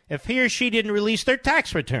ballot if he or she didn't release their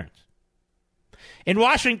tax returns. In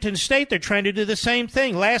Washington state, they're trying to do the same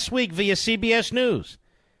thing. Last week via CBS News,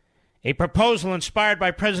 a proposal inspired by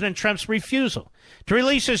President Trump's refusal to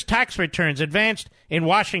release his tax returns advanced in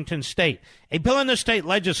Washington state. A bill in the state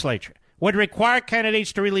legislature would require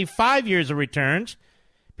candidates to release 5 years of returns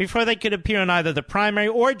before they could appear on either the primary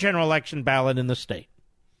or general election ballot in the state.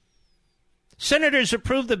 Senators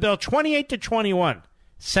approved the bill 28-21,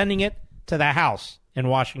 sending it to the House in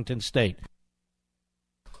Washington state.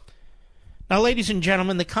 Now, ladies and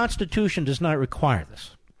gentlemen, the Constitution does not require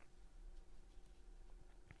this.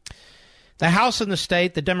 The House and the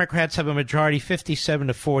state, the Democrats have a majority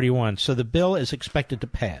 57-41, so the bill is expected to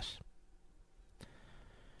pass.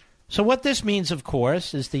 So what this means, of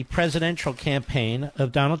course, is the presidential campaign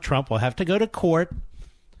of Donald Trump will have to go to court,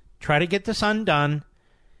 try to get this undone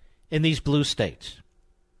in these blue states.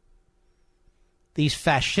 These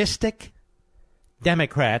fascistic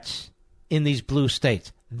Democrats in these blue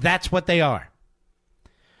states. That's what they are.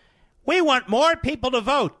 We want more people to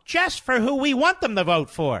vote just for who we want them to vote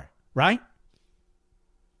for, right?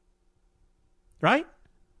 Right?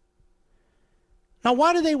 Now,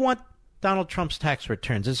 why do they want Donald Trump's tax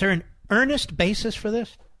returns? Is there an earnest basis for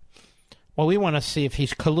this? Well, we want to see if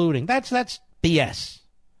he's colluding. That's BS.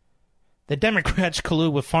 The Democrats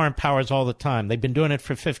collude with foreign powers all the time. They've been doing it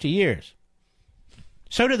for 50 years.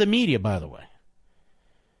 So do the media, by the way.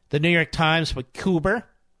 The New York Times with Cooper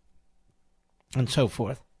and so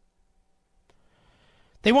forth.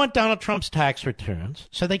 They want Donald Trump's tax returns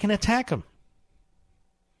so they can attack him.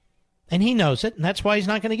 And he knows it, and that's why he's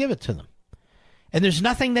not going to give it to them. And there's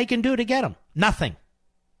nothing they can do to get him. Nothing.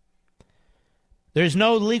 There's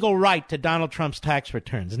no legal right to Donald Trump's tax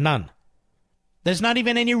returns. None. There's not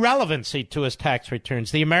even any relevancy to his tax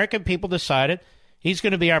returns. The American people decided he's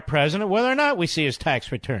going to be our president whether or not we see his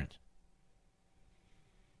tax returns.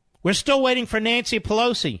 We're still waiting for Nancy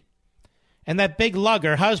Pelosi and that big lug,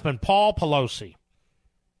 her husband, Paul Pelosi,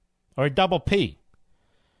 or Double P.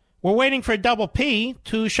 We're waiting for Double P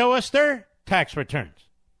to show us their tax returns,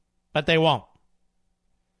 but they won't.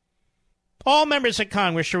 All members of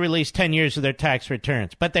Congress should release 10 years of their tax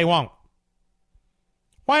returns, but they won't.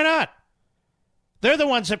 Why not? They're the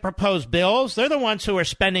ones that propose bills. They're the ones who are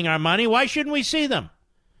spending our money. Why shouldn't we see them?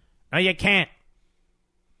 No, you can't.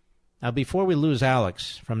 Now, before we lose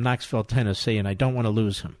Alex from Knoxville, Tennessee, and I don't want to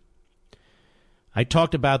lose him, I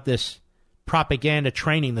talked about this propaganda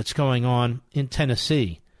training that's going on in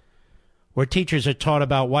Tennessee, where teachers are taught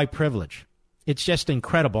about white privilege. It's just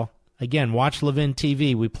incredible. Again, watch Levin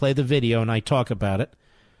TV. We play the video, and I talk about it.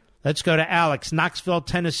 Let's go to Alex, Knoxville,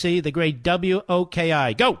 Tennessee, the great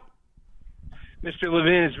WOKI. Go! Mr.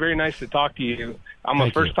 Levin, it's very nice to talk to you. I'm Thank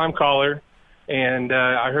a first-time caller, and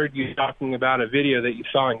I heard you talking about a video that you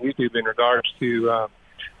saw on YouTube in regards to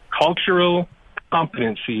cultural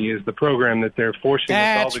competency is the program that they're forcing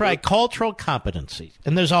us all to That's right, cultural competency.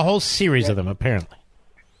 And there's a whole series of them, apparently.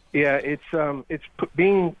 Yeah,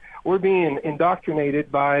 we're being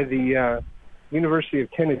indoctrinated by the University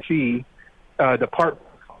of Tennessee Department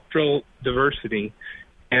of Cultural Diversity,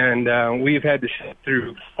 and we've had to sit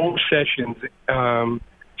through 4 sessions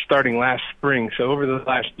starting last spring. So over the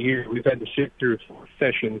last year, we've had to sit through 4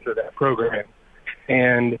 sessions of that program.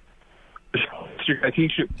 And I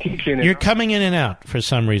teach in it. You're coming in and out for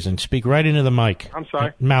some reason. Speak right into the mic. I'm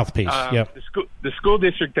sorry. Mouthpiece, yep. The school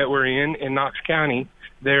district that we're in Knox County,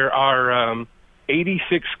 there are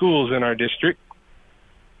 86 schools in our district,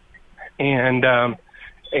 and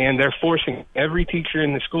they're forcing every teacher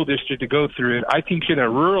in the school district to go through it. I teach in a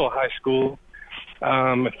rural high school,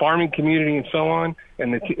 a farming community, and so on.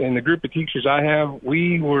 And the group of teachers I have,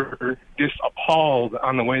 we were just appalled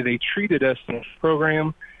on the way they treated us in this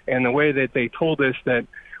program and the way that they told us that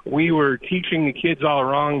we were teaching the kids all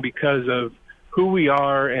wrong because of who we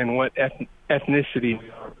are and what ethnicity we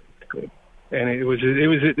are, basically. And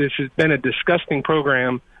this has been a disgusting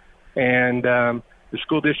program, and The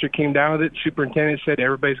school district came down with it. The superintendent said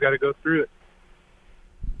everybody's got to go through it.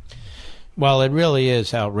 Well, it really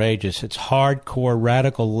is outrageous. It's hardcore,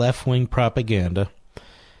 radical left-wing propaganda.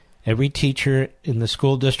 Every teacher in the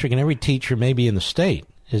school district and every teacher maybe in the state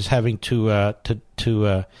is having to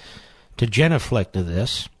genuflect to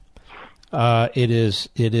this. It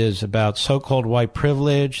is about so-called white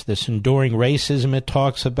privilege, this enduring racism it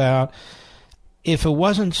talks about. If it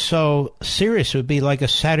wasn't so serious, it would be like a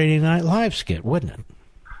Saturday Night Live skit, wouldn't it?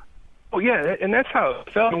 Oh yeah, and that's how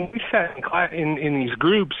it felt when we sat in class, in these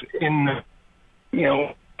groups,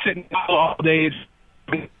 sitting all day.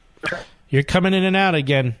 You're coming in and out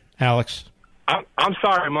again, Alex. I'm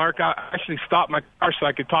sorry, Mark. I actually stopped my car so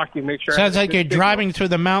I could talk to you and make sure. Sounds like you're driving through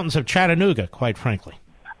the mountains of Chattanooga, quite frankly.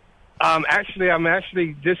 I'm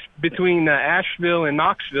actually just between Asheville and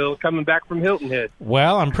Knoxville, coming back from Hilton Head.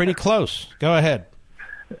 Well, I'm pretty close. Go ahead.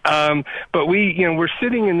 But we were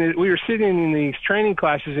sitting in these training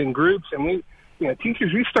classes in groups, and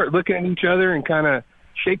teachers, we start looking at each other and kind of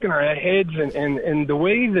shaking our heads, and the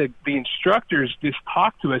way that the instructors just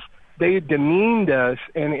talked to us, they demeaned us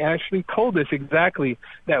and actually told us exactly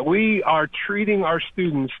that we are treating our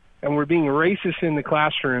students and we're being racist in the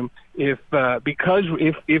classroom because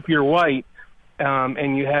you're white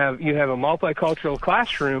and you have a multicultural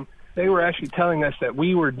classroom. They were actually telling us that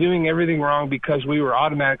we were doing everything wrong because we were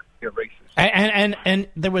automatically racist. And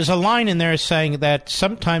there was a line in there saying that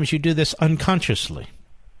sometimes you do this unconsciously.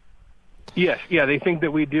 Yes, yeah, they think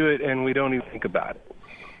that we do it and we don't even think about it.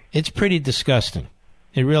 It's pretty disgusting.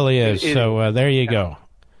 It really is. There you go.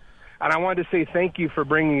 And I wanted to say thank you for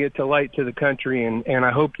bringing it to light to the country, and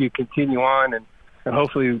I hope you continue on, and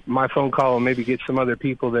hopefully my phone call will maybe get some other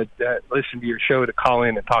people that listen to your show to call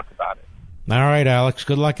in and talk about it. All right, Alex,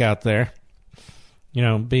 good luck out there.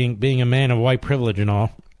 Being a man of white privilege and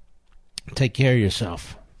all. Take care of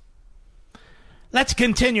yourself. Let's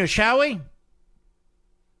continue, shall we?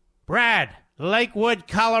 Brad, Lakewood,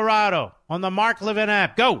 Colorado, on the Mark Levin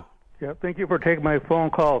app. Go. Yeah, thank you for taking my phone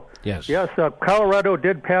call. Yes. Yes, Colorado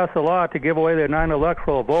did pass a law to give away their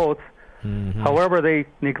non-electoral votes. Mm-hmm. However, they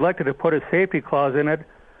neglected to put a safety clause in it.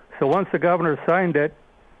 So once the governor signed it,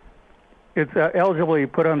 it's eligible to be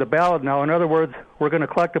put on the ballot now. In other words, we're going to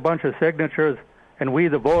collect a bunch of signatures, and we,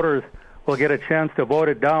 the voters, will get a chance to vote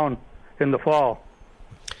it down in the fall.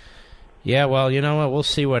 Yeah, well, you know what? We'll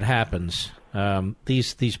see what happens.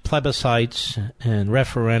 These plebiscites and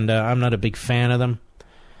referenda, I'm not a big fan of them.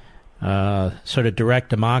 Sort of direct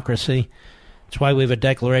democracy. That's why we have a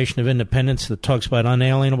Declaration of Independence that talks about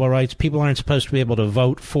unalienable rights. People aren't supposed to be able to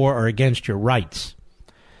vote for or against your rights.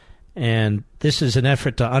 And this is an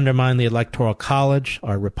effort to undermine the Electoral College,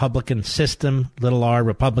 our Republican system, little r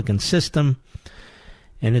Republican system.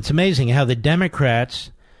 And it's amazing how the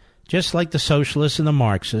Democrats, just like the socialists and the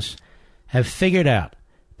Marxists, have figured out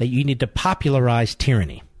that you need to popularize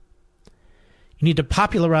tyranny. You need to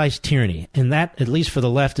popularize tyranny, and that, at least for the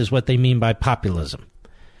left, is what they mean by populism.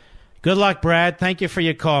 Good luck, Brad. Thank you for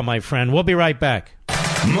your call, my friend. We'll be right back.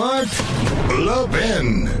 Mark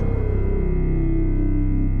Levin.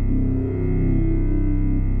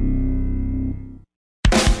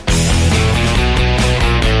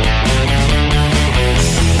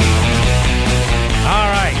 All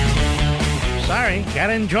right. Sorry,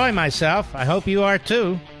 gotta enjoy myself. I hope you are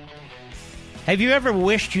too. Have you ever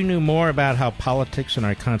wished you knew more about how politics and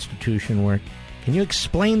our Constitution work? Can you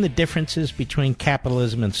explain the differences between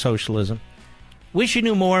capitalism and socialism? Wish you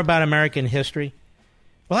knew more about American history?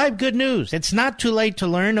 Well, I have good news. It's not too late to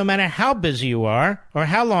learn, no matter how busy you are or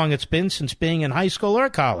how long it's been since being in high school or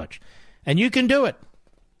college. And you can do it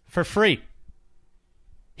for free.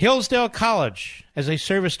 Hillsdale College, as a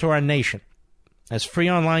service to our nation, has free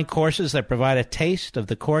online courses that provide a taste of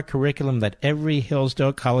the core curriculum that every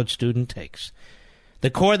Hillsdale College student takes. The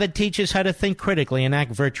core that teaches how to think critically and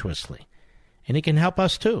act virtuously. And it can help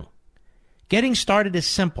us too. Getting started is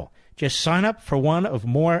simple. Just sign up for one of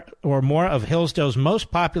more of Hillsdale's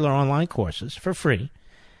most popular online courses for free,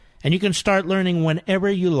 and you can start learning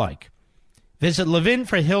whenever you like. Visit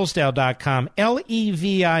levinforhillsdale.com,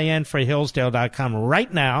 Levin for Hillsdale.com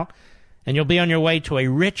right now, and you'll be on your way to a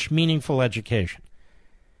rich, meaningful education.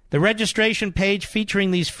 The registration page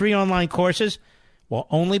featuring these free online courses will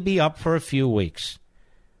only be up for a few weeks.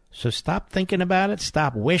 So stop thinking about it,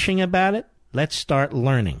 stop wishing about it. Let's start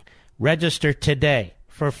learning. Register today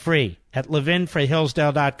for free at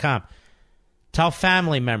levinforhillsdale.com. Tell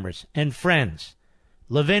family members and friends.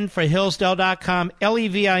 levinforhillsdale.com,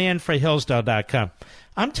 Levin for Hillsdale.com.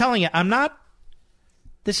 I'm telling you,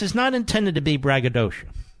 this is not intended to be braggadocio.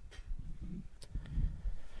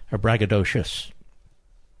 Or braggadocious.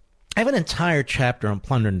 I have an entire chapter on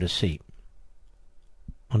plunder and deceit.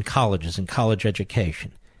 on colleges and college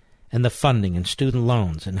education and the funding and student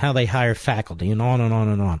loans and how they hire faculty and on and on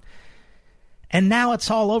and on. And now it's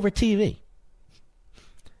all over TV.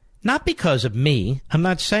 Not because of me. I'm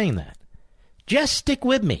not saying that. Just stick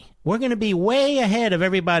with me. We're going to be way ahead of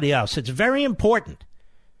everybody else. It's very important.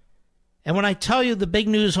 And when I tell you the big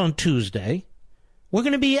news on Tuesday, we're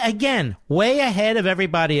going to be, again, way ahead of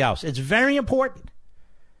everybody else. It's very important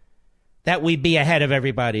that we be ahead of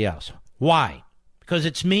everybody else. Why? Because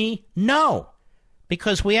it's me? No.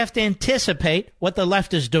 Because we have to anticipate what the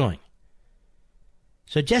left is doing.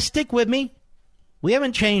 So just stick with me. We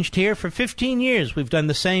haven't changed here. For 15 years, we've done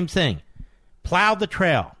the same thing. Plowed the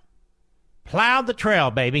trail. Plowed the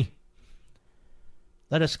trail, baby.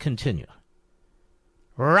 Let us continue.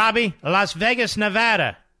 Robbie, Las Vegas,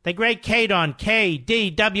 Nevada. The great Kadon,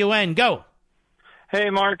 KDWN. Go.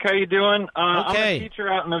 Hey, Mark. How you doing? Okay.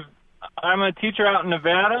 I'm a teacher out in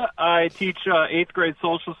Nevada. I teach 8th grade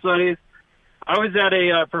social studies. I was at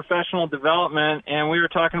a professional development, and we were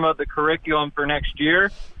talking about the curriculum for next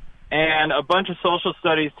year. And a bunch of social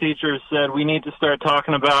studies teachers said we need to start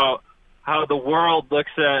talking about how the world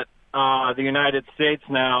looks at the United States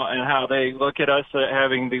now and how they look at us as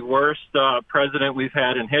having the worst president we've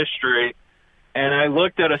had in history. And I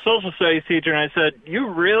looked at a social studies teacher and I said, you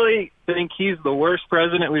really think he's the worst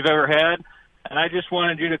president we've ever had? And I just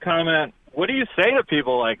wanted you to comment, what do you say to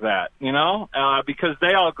people like that, you know? Because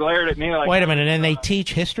they all glared at me like... Wait a minute, and they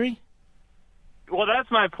teach history? Well, that's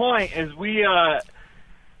my point, is we, you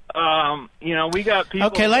know, we got people...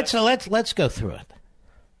 Okay, let's go through it.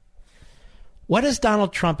 What has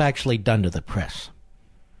Donald Trump actually done to the press?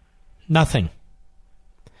 Nothing.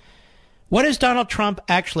 What has Donald Trump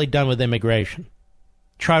actually done with immigration?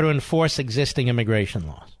 Try to enforce existing immigration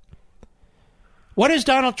laws. What has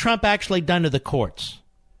Donald Trump actually done to the courts?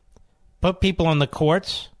 Put people on the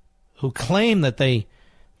courts who claim that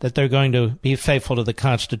they're going to be faithful to the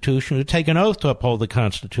Constitution, who take an oath to uphold the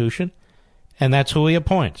Constitution, and that's who he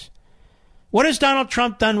appoints. What has Donald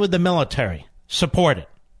Trump done with the military? Support it.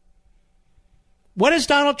 What has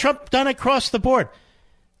Donald Trump done across the board?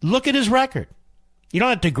 Look at his record. You don't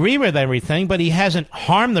have to agree with everything, but he hasn't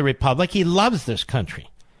harmed the republic. He loves this country.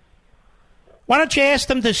 Why don't you ask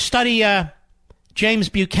them to study James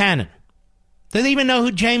Buchanan? Do they even know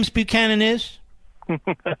who James Buchanan is?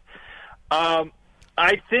 I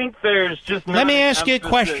think there's just... Let me ask you a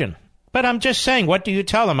question. But I'm just saying, what do you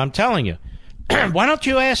tell them? I'm telling you. Why don't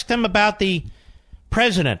you ask them about the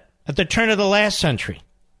president at the turn of the last century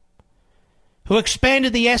who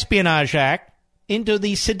expanded the Espionage Act into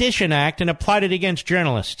the Sedition Act and applied it against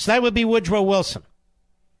journalists? That would be Woodrow Wilson.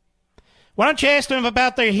 Why don't you ask them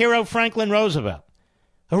about their hero Franklin Roosevelt,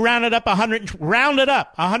 who rounded up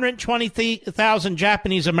 120,000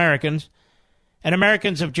 Japanese Americans and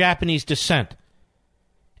Americans of Japanese descent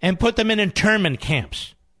and put them in internment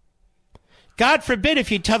camps? God forbid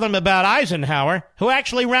if you tell them about Eisenhower, who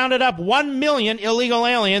actually rounded up 1 million illegal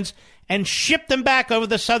aliens and shipped them back over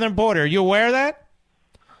the southern border. Are you aware of that?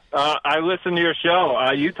 I listened to your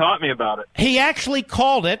show. You taught me about it. He actually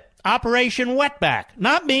called it Operation Wetback.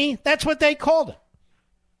 Not me. That's what they called it.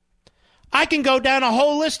 I can go down a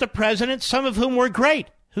whole list of presidents, some of whom were great,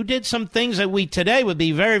 who did some things that we today would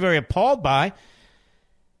be very, very appalled by.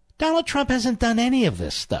 Donald Trump hasn't done any of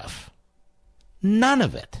this stuff. None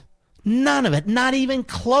of it. None of it. Not even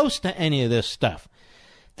close to any of this stuff.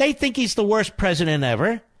 They think he's the worst president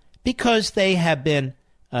ever because they have been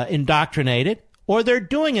indoctrinated, or they're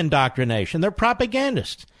doing indoctrination. They're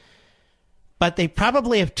propagandists. But they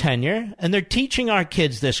probably have tenure, and they're teaching our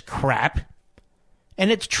kids this crap, and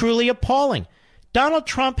it's truly appalling. Donald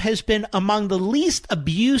Trump has been among the least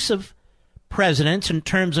abusive presidents in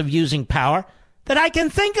terms of using power that I can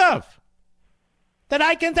think of. And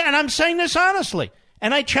I'm saying this honestly.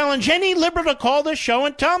 And I challenge any liberal to call this show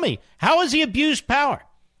and tell me, how has he abused power?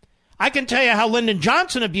 I can tell you how Lyndon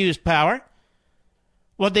Johnson abused power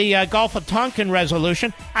with the Gulf of Tonkin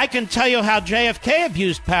resolution. I can tell you how JFK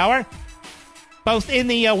abused power, both in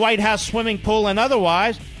the White House swimming pool and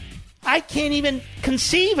otherwise. I can't even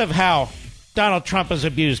conceive of how Donald Trump has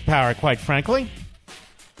abused power, quite frankly.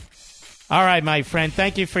 All right, my friend,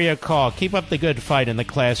 thank you for your call. Keep up the good fight in the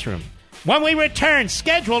classroom. When we return,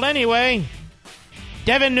 scheduled anyway,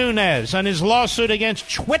 Devin Nunes on his lawsuit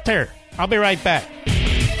against Twitter. I'll be right back.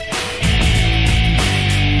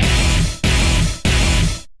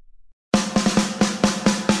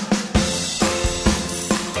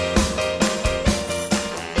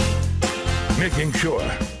 Making sure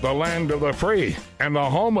the land of the free and the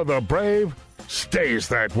home of the brave stays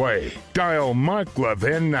that way. Dial Mark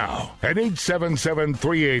Levin now at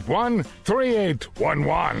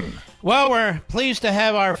 877-381-3811. Well, we're pleased to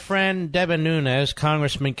have our friend Devin Nunes,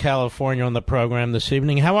 Congressman California, on the program this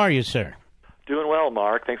evening. How are you, sir? Doing well,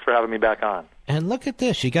 Mark. Thanks for having me back on. And look at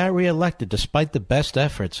this. You got reelected despite the best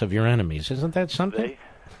efforts of your enemies. Isn't that something?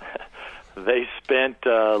 They spent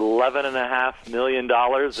 $11.5 million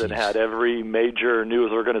and had every major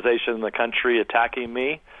news organization in the country attacking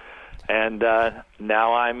me. And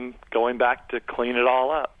now I'm going back to clean it all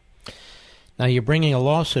up. Now, you're bringing a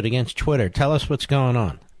lawsuit against Twitter. Tell us what's going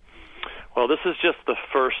on. Well, this is just the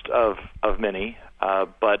first of many.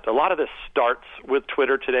 But a lot of this starts with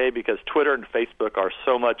Twitter today because Twitter and Facebook are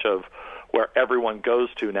so much of where everyone goes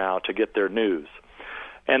to now to get their news.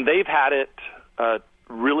 And they've had it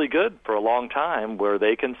really good for a long time where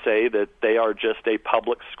they can say that they are just a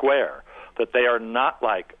public square, that they are not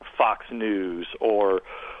like Fox News or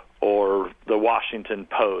the Washington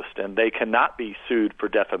Post, and they cannot be sued for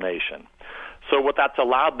defamation. So what that's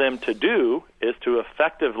allowed them to do is to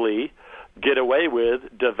effectively get away with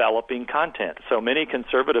developing content. So many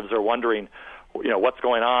conservatives are wondering, what's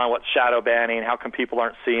going on, what's shadow banning, how come people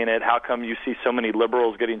aren't seeing it, how come you see so many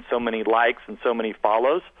liberals getting so many likes and so many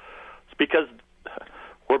follows? It's because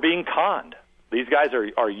we're being conned. These guys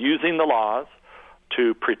are using the laws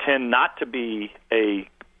to pretend not to be a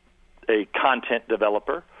content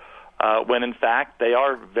developer, when in fact they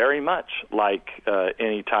are very much like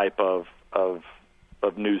any type of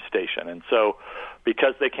news station. And so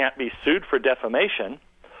because they can't be sued for defamation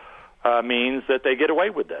means that they get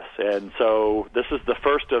away with this. And so this is the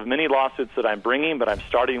first of many lawsuits that I'm bringing, but I'm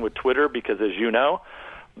starting with Twitter because, as you know,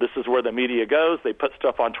 this is where the media goes. They put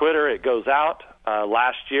stuff on Twitter. It goes out.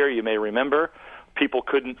 Last year, you may remember, people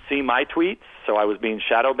couldn't see my tweets, so I was being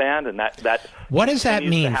shadow banned. And that what does that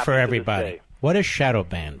mean for everybody? What does shadow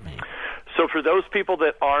ban mean? So for those people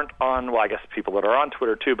that aren't on, well, I guess people that are on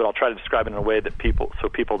Twitter too, but I'll try to describe it in a way that people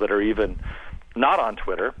that are even not on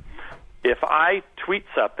Twitter, if I tweet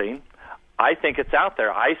something, I think it's out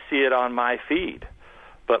there. I see it on my feed.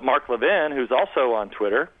 But Mark Levin, who's also on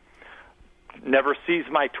Twitter, never sees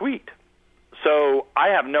my tweet. So I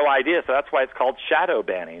have no idea. So that's why it's called shadow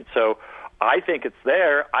banning. So I think it's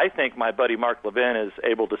there. I think my buddy Mark Levin is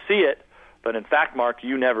able to see it. But in fact, Mark,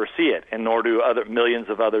 you never see it, and nor do millions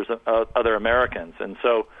of other Americans. And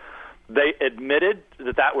so they admitted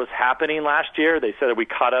that was happening last year. They said that we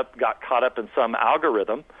got caught up in some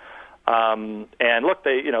algorithm. And look,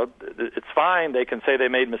 it's fine. They can say they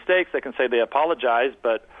made mistakes. They can say they apologize.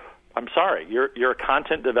 But I'm sorry, you're a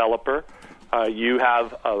content developer. You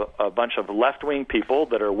have a bunch of left-wing people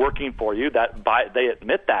that are working for you. They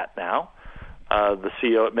admit that now. The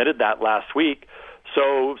CEO admitted that last week.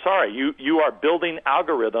 So, sorry, you are building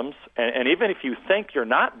algorithms, and even if you think you're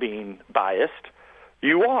not being biased,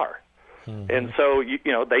 you are. Mm-hmm. And so,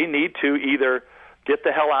 they need to either get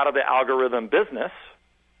the hell out of the algorithm business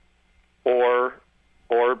or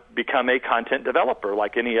become a content developer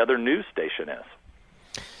like any other news station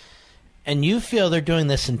is. And you feel they're doing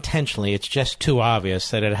this intentionally. It's just too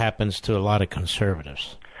obvious that it happens to a lot of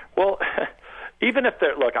conservatives. Well, even if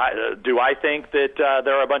they're, do I think that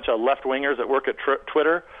there are a bunch of left-wingers that work at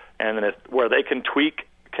Twitter and where they can tweak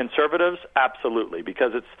conservatives? Absolutely,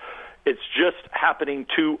 because it's just happening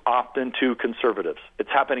too often to conservatives. It's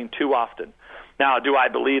happening too often. Now, do I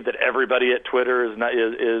believe that everybody at Twitter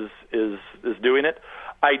is doing it?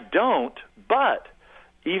 I don't, but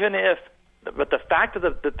the fact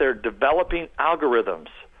that they're developing algorithms,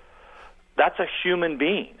 that's a human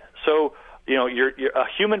being. So, a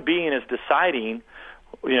human being is deciding,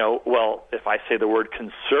 well, if I say the word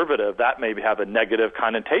conservative, that may have a negative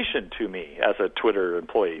connotation to me as a Twitter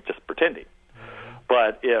employee, just pretending. Mm-hmm.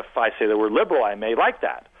 But if I say the word liberal, I may like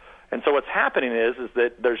that. And so what's happening is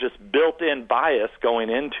that there's just built-in bias going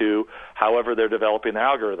into however they're developing their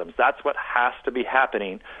algorithms. That's what has to be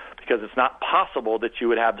happening, because it's not possible that you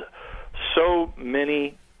would have so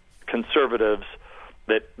many conservatives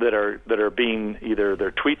that are being, either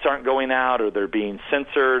their tweets aren't going out or they're being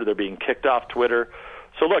censored, they're being kicked off Twitter.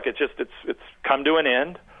 So look, it's come to an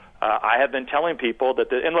end. I have been telling people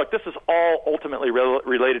that, and look, this is all ultimately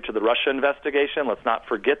related to the Russia investigation. Let's not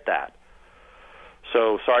forget that.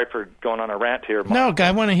 So sorry for going on a rant here, Mark. No,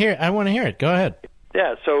 I want to hear it. Go ahead.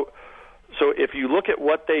 Yeah. So if you look at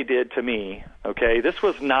what they did to me, okay, this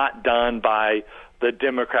was not done by the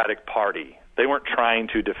Democratic Party. They weren't trying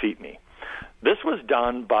to defeat me. This was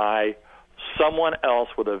done by someone else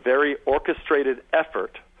with a very orchestrated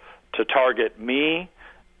effort to target me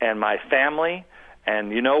and my family.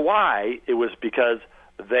 And you know why? It was because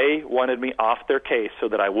they wanted me off their case so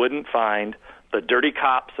that I wouldn't find the dirty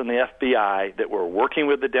cops in the FBI that were working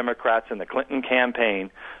with the Democrats in the Clinton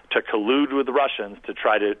campaign to collude with the Russians to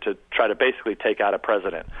try to basically take out a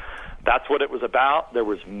president. That's what it was about. There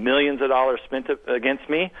was millions of dollars spent against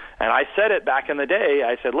me, and I said it back in the day.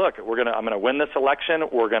 I said, "Look, I'm gonna win this election.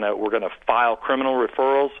 We're gonna file criminal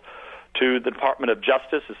referrals to the Department of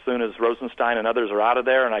Justice as soon as Rosenstein and others are out of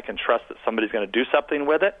there, and I can trust that somebody's going to do something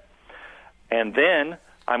with it. And then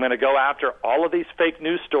I'm going to go after all of these fake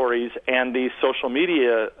news stories and these social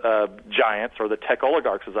media giants, or the tech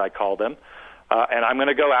oligarchs, as I call them, and I'm going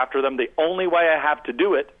to go after them. The only way I have to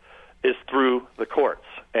do it is through the courts."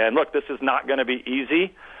 And look, this is not going to be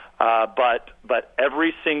easy, but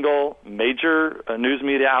every single major news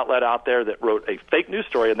media outlet out there that wrote a fake news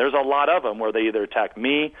story, and there's a lot of them where they either attack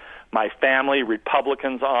me, my family,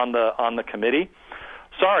 Republicans on the committee.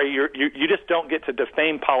 Sorry, you just don't get to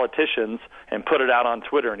defame politicians and put it out on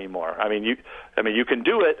Twitter anymore. I mean, you can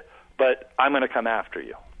do it, but I'm going to come after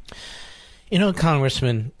you. You know,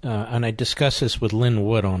 Congressman, and I discussed this with Lynn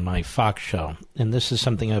Wood on my Fox show, and this is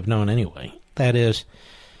something I've known anyway. That is,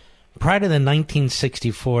 prior to the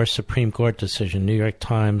 1964 Supreme Court decision, New York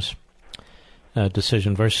Times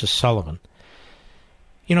decision versus Sullivan,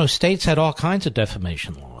 you know, states had all kinds of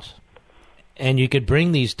defamation laws. And you could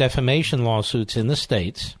bring these defamation lawsuits in the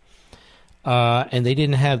states, and they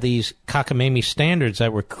didn't have these cockamamie standards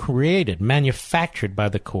that were created, manufactured by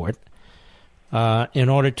the court, in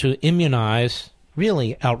order to immunize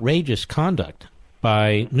really outrageous conduct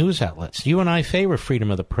by news outlets. You and I favor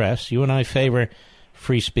freedom of the press. You and I favor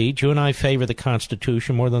free speech. You and I favor the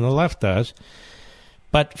Constitution more than the left does.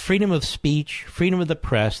 But freedom of speech, freedom of the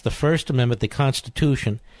press, the First Amendment, the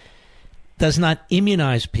Constitution, does not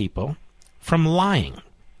immunize people from lying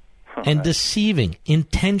and deceiving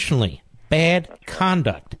intentionally, bad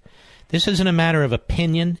conduct. This isn't a matter of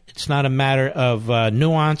opinion. It's not a matter of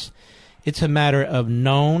nuance. It's a matter of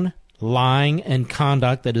known lying and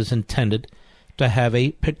conduct that is intended to have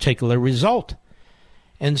a particular result.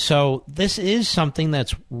 And so this is something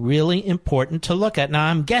that's really important to look at. Now,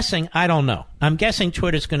 I'm guessing, I don't know. I'm guessing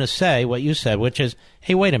Twitter's going to say what you said, which is,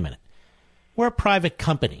 hey, wait a minute. We're a private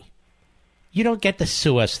company. You don't get to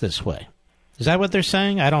sue us this way. Is that what they're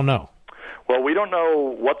saying? I don't know. Well, we don't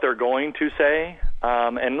know what they're going to say.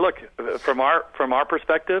 And look, from our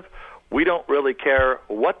perspective, we don't really care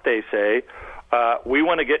what they say. We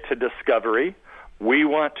want to get to discovery. We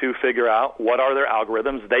want to figure out what are their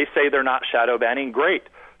algorithms. They say they're not shadow banning. Great.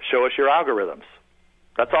 Show us your algorithms.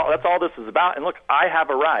 That's all this is about. And look, I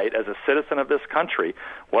have a right as a citizen of this country,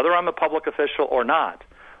 whether I'm a public official or not,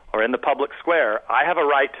 or in the public square, I have a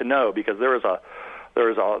right to know, because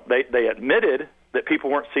they admitted that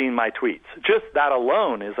people weren't seeing my tweets. Just that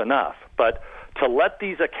alone is enough. But to let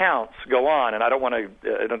these accounts go on, and I don't want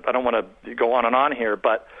to go on and on here,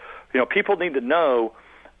 but you know, people need to know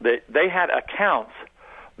that they had accounts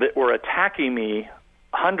that were attacking me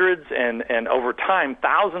hundreds and over time,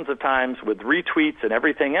 thousands of times, with retweets and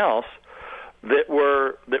everything else, that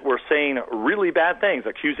were saying really bad things,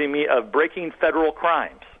 accusing me of breaking federal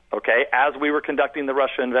crimes, okay, as we were conducting the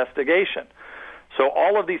Russia investigation. So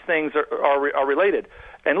all of these things are related.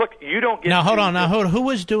 And look, you don't get... Now, hold on. Now, who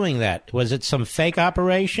was doing that? Was it some fake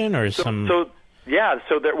operation or some... They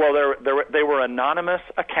were anonymous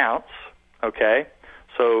accounts, okay?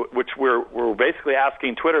 So, which we're basically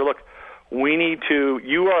asking Twitter, look,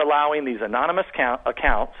 you are allowing these anonymous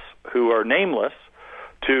accounts who are nameless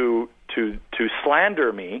to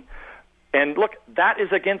slander me. And look, that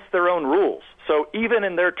is against their own rules. So even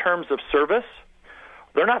in their terms of service,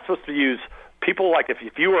 they're not supposed to use people like, if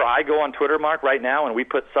you or I go on Twitter, Mark, right now, and we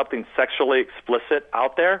put something sexually explicit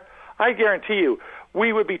out there, I guarantee you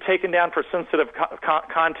we would be taken down for sensitive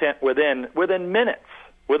content within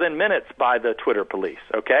minutes by the Twitter police,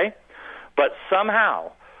 okay? But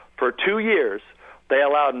somehow, for 2 years, they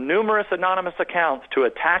allowed numerous anonymous accounts to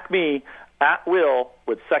attack me at will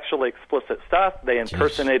with sexually explicit stuff. They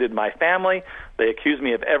impersonated my family. They accused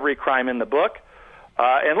me of every crime in the book.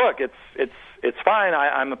 And look, it's fine.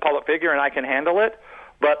 I'm a public figure and I can handle it.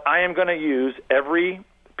 But I am going to use every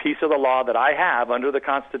piece of the law that I have under the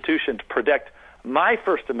Constitution to protect my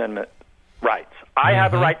First Amendment rights. I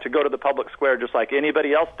have a right to go to the public square just like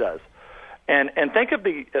anybody else does. And think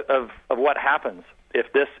of what happens if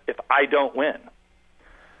I don't win.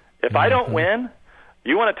 If I don't win,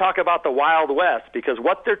 you want to talk about the Wild West, because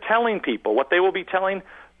what they're telling people, what they will be telling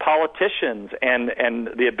politicians, and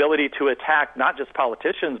the ability to attack not just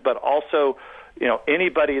politicians but also, you know,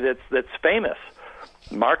 anybody that's famous.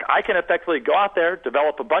 Mark, I can effectively go out there,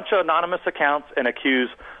 develop a bunch of anonymous accounts, and accuse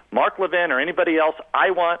Mark Levin or anybody else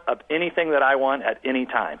I want of anything that I want at any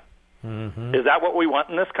time. Mm-hmm. Is that what we want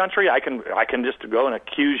in this country? I can just go and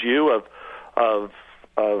accuse you of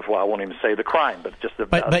well, I won't even say the crime, but just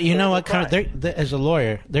but you know what? As a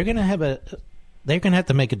lawyer, they're going to have they're going to have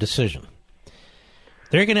to make a decision.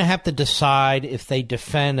 They're going to have to decide if they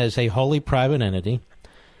defend as a wholly private entity.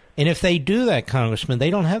 And if they do that, Congressman, they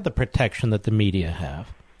don't have the protection that the media have.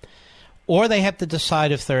 Or they have to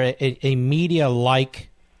decide if they're a media-like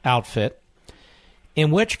outfit,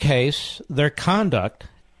 in which case their conduct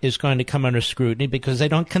is going to come under scrutiny because they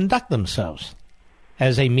don't conduct themselves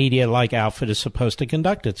as a media-like outfit is supposed to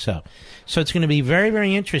conduct itself. So it's going to be very,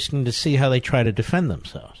 very interesting to see how they try to defend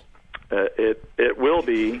themselves. It will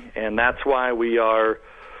be, and that's why we feel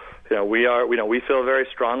very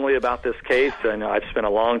strongly about this case, and I've spent a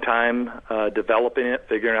long time developing it,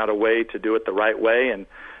 figuring out a way to do it the right way, and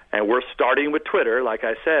we're starting with Twitter, like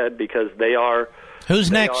I said, because they are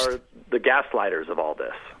next? Are the gaslighters of all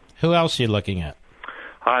this. Who else are you looking at?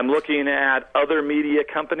 I'm looking at other media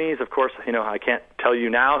companies. Of course, I can't tell you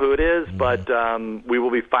now who it is, but we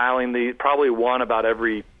will be filing probably one about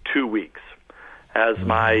every 2 weeks, as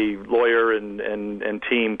my lawyer and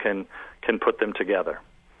team can put them together.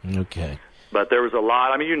 Okay. But there was a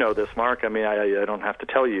lot. I mean, you know this, Mark. I mean, I don't have to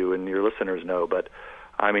tell you, and your listeners know. But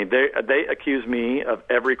I mean, they accuse me of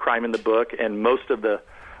every crime in the book, and most of the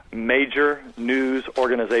major news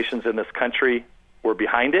organizations in this country were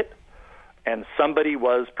behind it, and somebody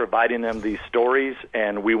was providing them these stories,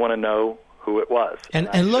 and we want to know who it was. And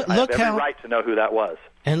look I have every how right to know who that was.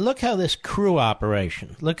 And look how this crew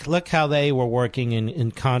operation. Look how they were working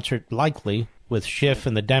in concert, likely with Schiff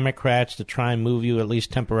and the Democrats to try and move you at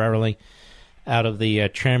least temporarily out of the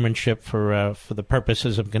chairmanship for the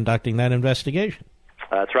purposes of conducting that investigation.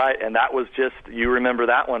 That's right, and that was just, you remember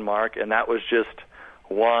that one, Mark, and that was just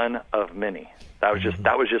one of many. That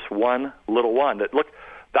was just one little one.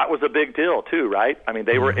 That was a big deal too, right? I mean,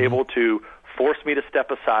 they were able to force me to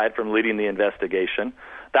step aside from leading the investigation.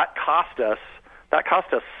 That cost us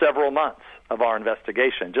several months of our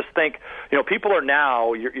investigation. Just think, people are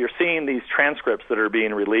now, you're seeing these transcripts that are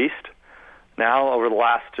being released now over the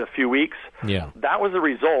last few weeks. Yeah. That was a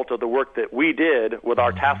result of the work that we did with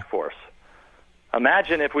our task force.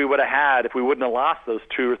 Imagine if we wouldn't have lost those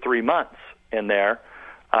 2 or 3 months in there.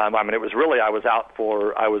 I mean, it was really, I was out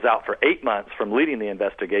for 8 months from leading the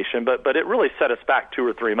investigation, but it really set us back 2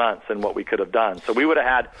 or 3 months in what we could have done. So we would have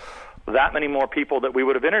had that many more people that we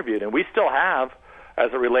would have interviewed, and we still have,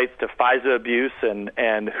 as it relates to FISA abuse and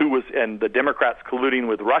the Democrats colluding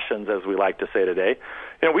with Russians, as we like to say today.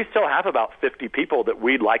 We still have about 50 people that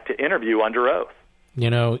we'd like to interview under oath.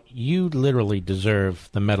 You literally deserve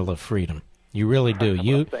the Medal of Freedom. You really do.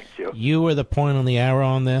 Thank you. You were the point on the hour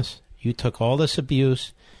on this. You took all this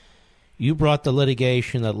abuse. You brought the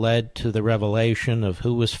litigation that led to the revelation of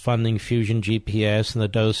who was funding Fusion GPS and the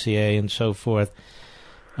dossier and so forth.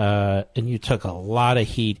 And you took a lot of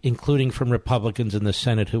heat, including from Republicans in the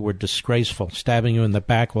Senate who were disgraceful, stabbing you in the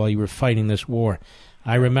back while you were fighting this war.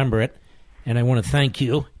 I remember it, and I want to thank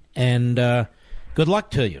you, and good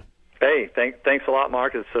luck to you. Hey, thanks a lot,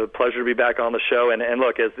 Mark. It's a pleasure to be back on the show. And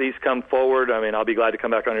look, as these come forward, I mean, I'll be glad to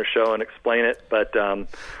come back on your show and explain it. But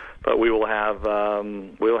we will have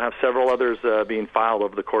several others being filed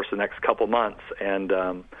over the course of the next couple months, and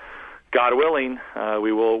God willing,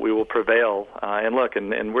 we will prevail. And look,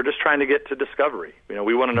 and we're just trying to get to discovery.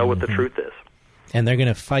 We want to know what the truth is. And they're going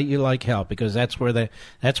to fight you like hell because that's where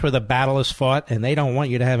the battle is fought, and they don't want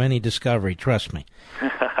you to have any discovery. Trust me.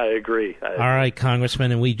 I agree. All right,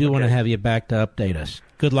 Congressman, and we do want to have you back to update us.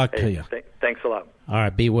 Good luck to you. Thanks a lot. All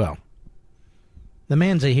right, be well. The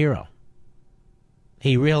man's a hero.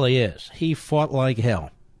 He really is. He fought like hell,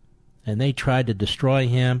 and they tried to destroy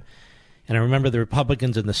him. And I remember the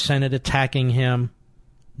Republicans in the Senate attacking him,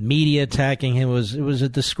 media attacking him. It was a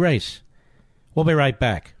disgrace. We'll be right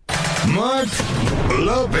back. Mark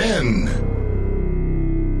Levin.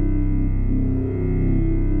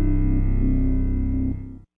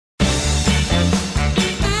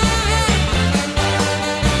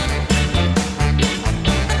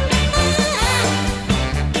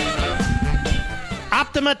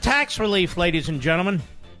 Optima tax relief, ladies and gentlemen.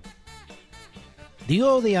 Do you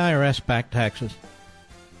owe the IRS back taxes?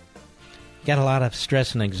 Got a lot of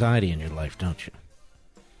stress and anxiety in your life, don't you?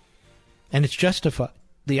 And it's justified.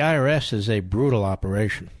 The IRS is a brutal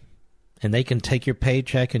operation, and they can take your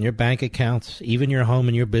paycheck and your bank accounts, even your home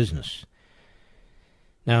and your business.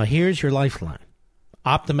 Now, here's your lifeline.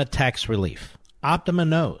 Optima Tax Relief. Optima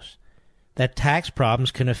knows that tax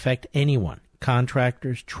problems can affect anyone.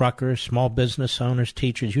 Contractors, truckers, small business owners,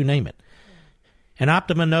 teachers, you name it. And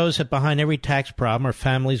Optima knows that behind every tax problem are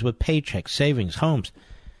families with paychecks, savings, homes,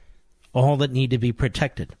 all that need to be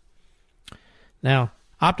protected. Now,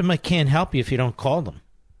 Optima can't help you if you don't call them.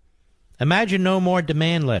 Imagine no more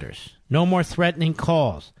demand letters, no more threatening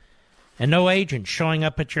calls, and no agent showing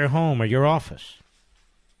up at your home or your office.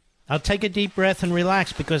 Now take a deep breath and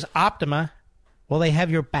relax, because Optima, well, they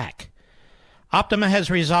have your back. Optima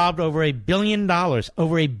has resolved over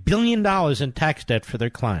 $1 billion in tax debt for their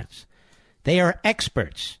clients. They are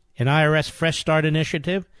experts in IRS Fresh Start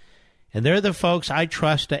Initiative, and they're the folks I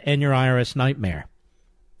trust to end your IRS nightmare.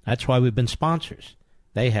 That's why we've been sponsors.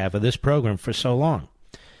 They have of this program for so long.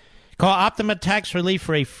 Call Optima Tax Relief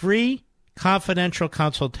for a free confidential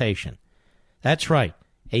consultation. That's right,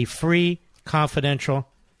 a free confidential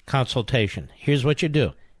consultation. Here's what you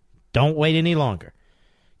do. Don't wait any longer.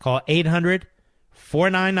 Call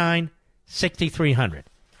 800-499-6300.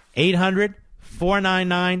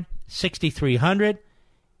 800-499-6300.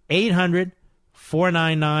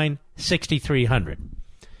 800-499-6300.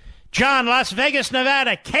 John, Las Vegas,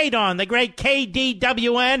 Nevada, KDON, the great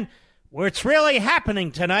KDWN, where it's really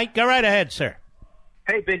happening tonight. Go right ahead, sir.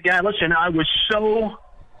 Hey, big guy, listen, I was so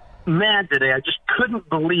mad today. I just couldn't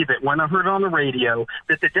believe it when I heard on the radio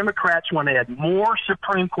that the Democrats want to add more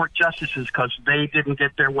Supreme Court justices because they didn't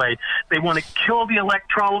get their way. They want to kill the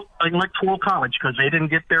electoral college because they didn't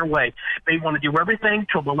get their way. They want to do everything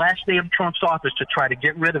till the last day of Trump's office to try to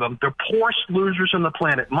get rid of them. They're poorest losers on the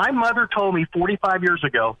planet. My mother told me 45 years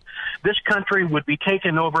ago this country would be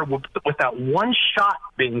taken over without one shot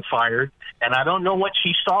being fired, and I don't know what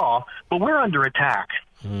she saw, but we're under attack.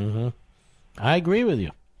 Mm-hmm. I agree with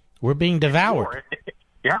you. We're being devoured.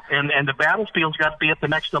 Yeah, and the battlefield's got to be at the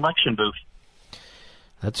next election booth.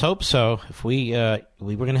 Let's hope so. If we were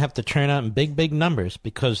going to have to turn out in big numbers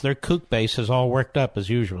because their kook base is all worked up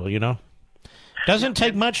as usual, you know? Doesn't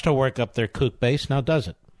take much to work up their kook base, now does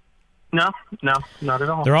it? No, not at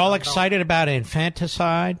all. They're all excited about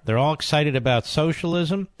infanticide. They're all excited about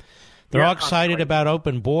socialism. They're all excited about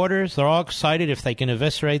open borders. They're all excited if they can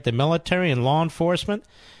eviscerate the military and law enforcement.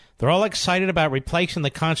 They're all excited about replacing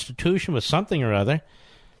the Constitution with something or other.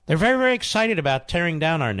 They're very, very excited about tearing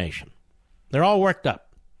down our nation. They're all worked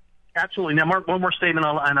up. Absolutely. Now, Mark, one more statement,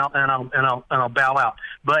 and I'll bow out.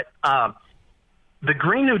 But the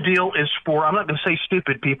Green New Deal is for, I'm not going to say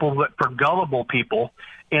stupid people, but for gullible people.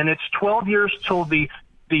 And it's 12 years till the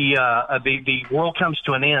world comes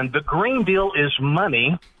to an end. The Green Deal is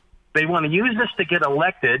money. They want to use this to get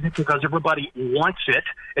elected because everybody wants it.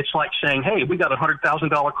 It's like saying, hey, we got a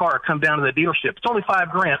 $100,000 car. Come down to the dealership. It's only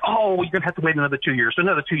 $5,000. Oh, you're going to have to wait another 2 years,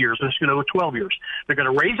 another 2 years. It's going to go 12 years. They're going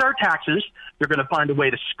to raise our taxes. They're going to find a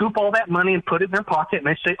way to scoop all that money and put it in their pocket. And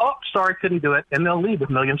they say, oh, sorry, couldn't do it. And they'll leave with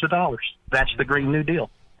millions of dollars. That's the Green New Deal.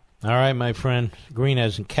 All right, my friend. Green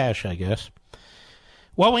as in cash, I guess.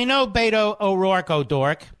 Well, we know Beto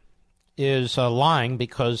O'Rourke is lying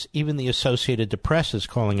because even the Associated Press is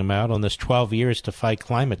calling him out on this 12 years to fight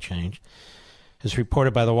climate change. As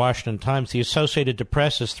reported by the Washington Times, the Associated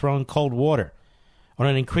Press has thrown cold water on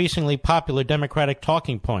an increasingly popular Democratic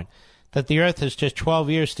talking point that the Earth has just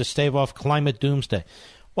 12 years to stave off climate doomsday.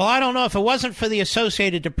 Well, I don't know. If it wasn't for the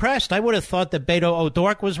Associated Press, I would have thought that Beto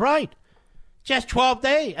O'Rourke was right. Just 12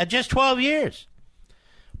 years.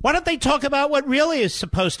 Why don't they talk about what really is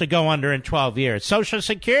supposed to go under in 12 years? Social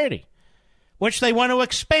Security, which they want to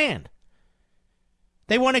expand.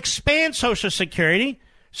 They want to expand Social Security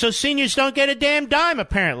so seniors don't get a damn dime,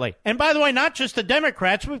 apparently. And by the way, not just the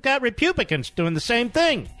Democrats, we've got Republicans doing the same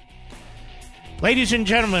thing. Ladies and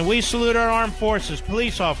gentlemen, we salute our armed forces,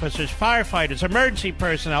 police officers, firefighters, emergency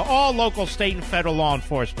personnel, all local, state, and federal law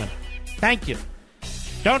enforcement. Thank you.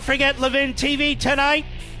 Don't forget Levin TV tonight.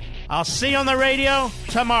 I'll see you on the radio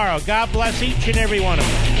tomorrow. God bless each and every one of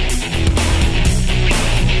you.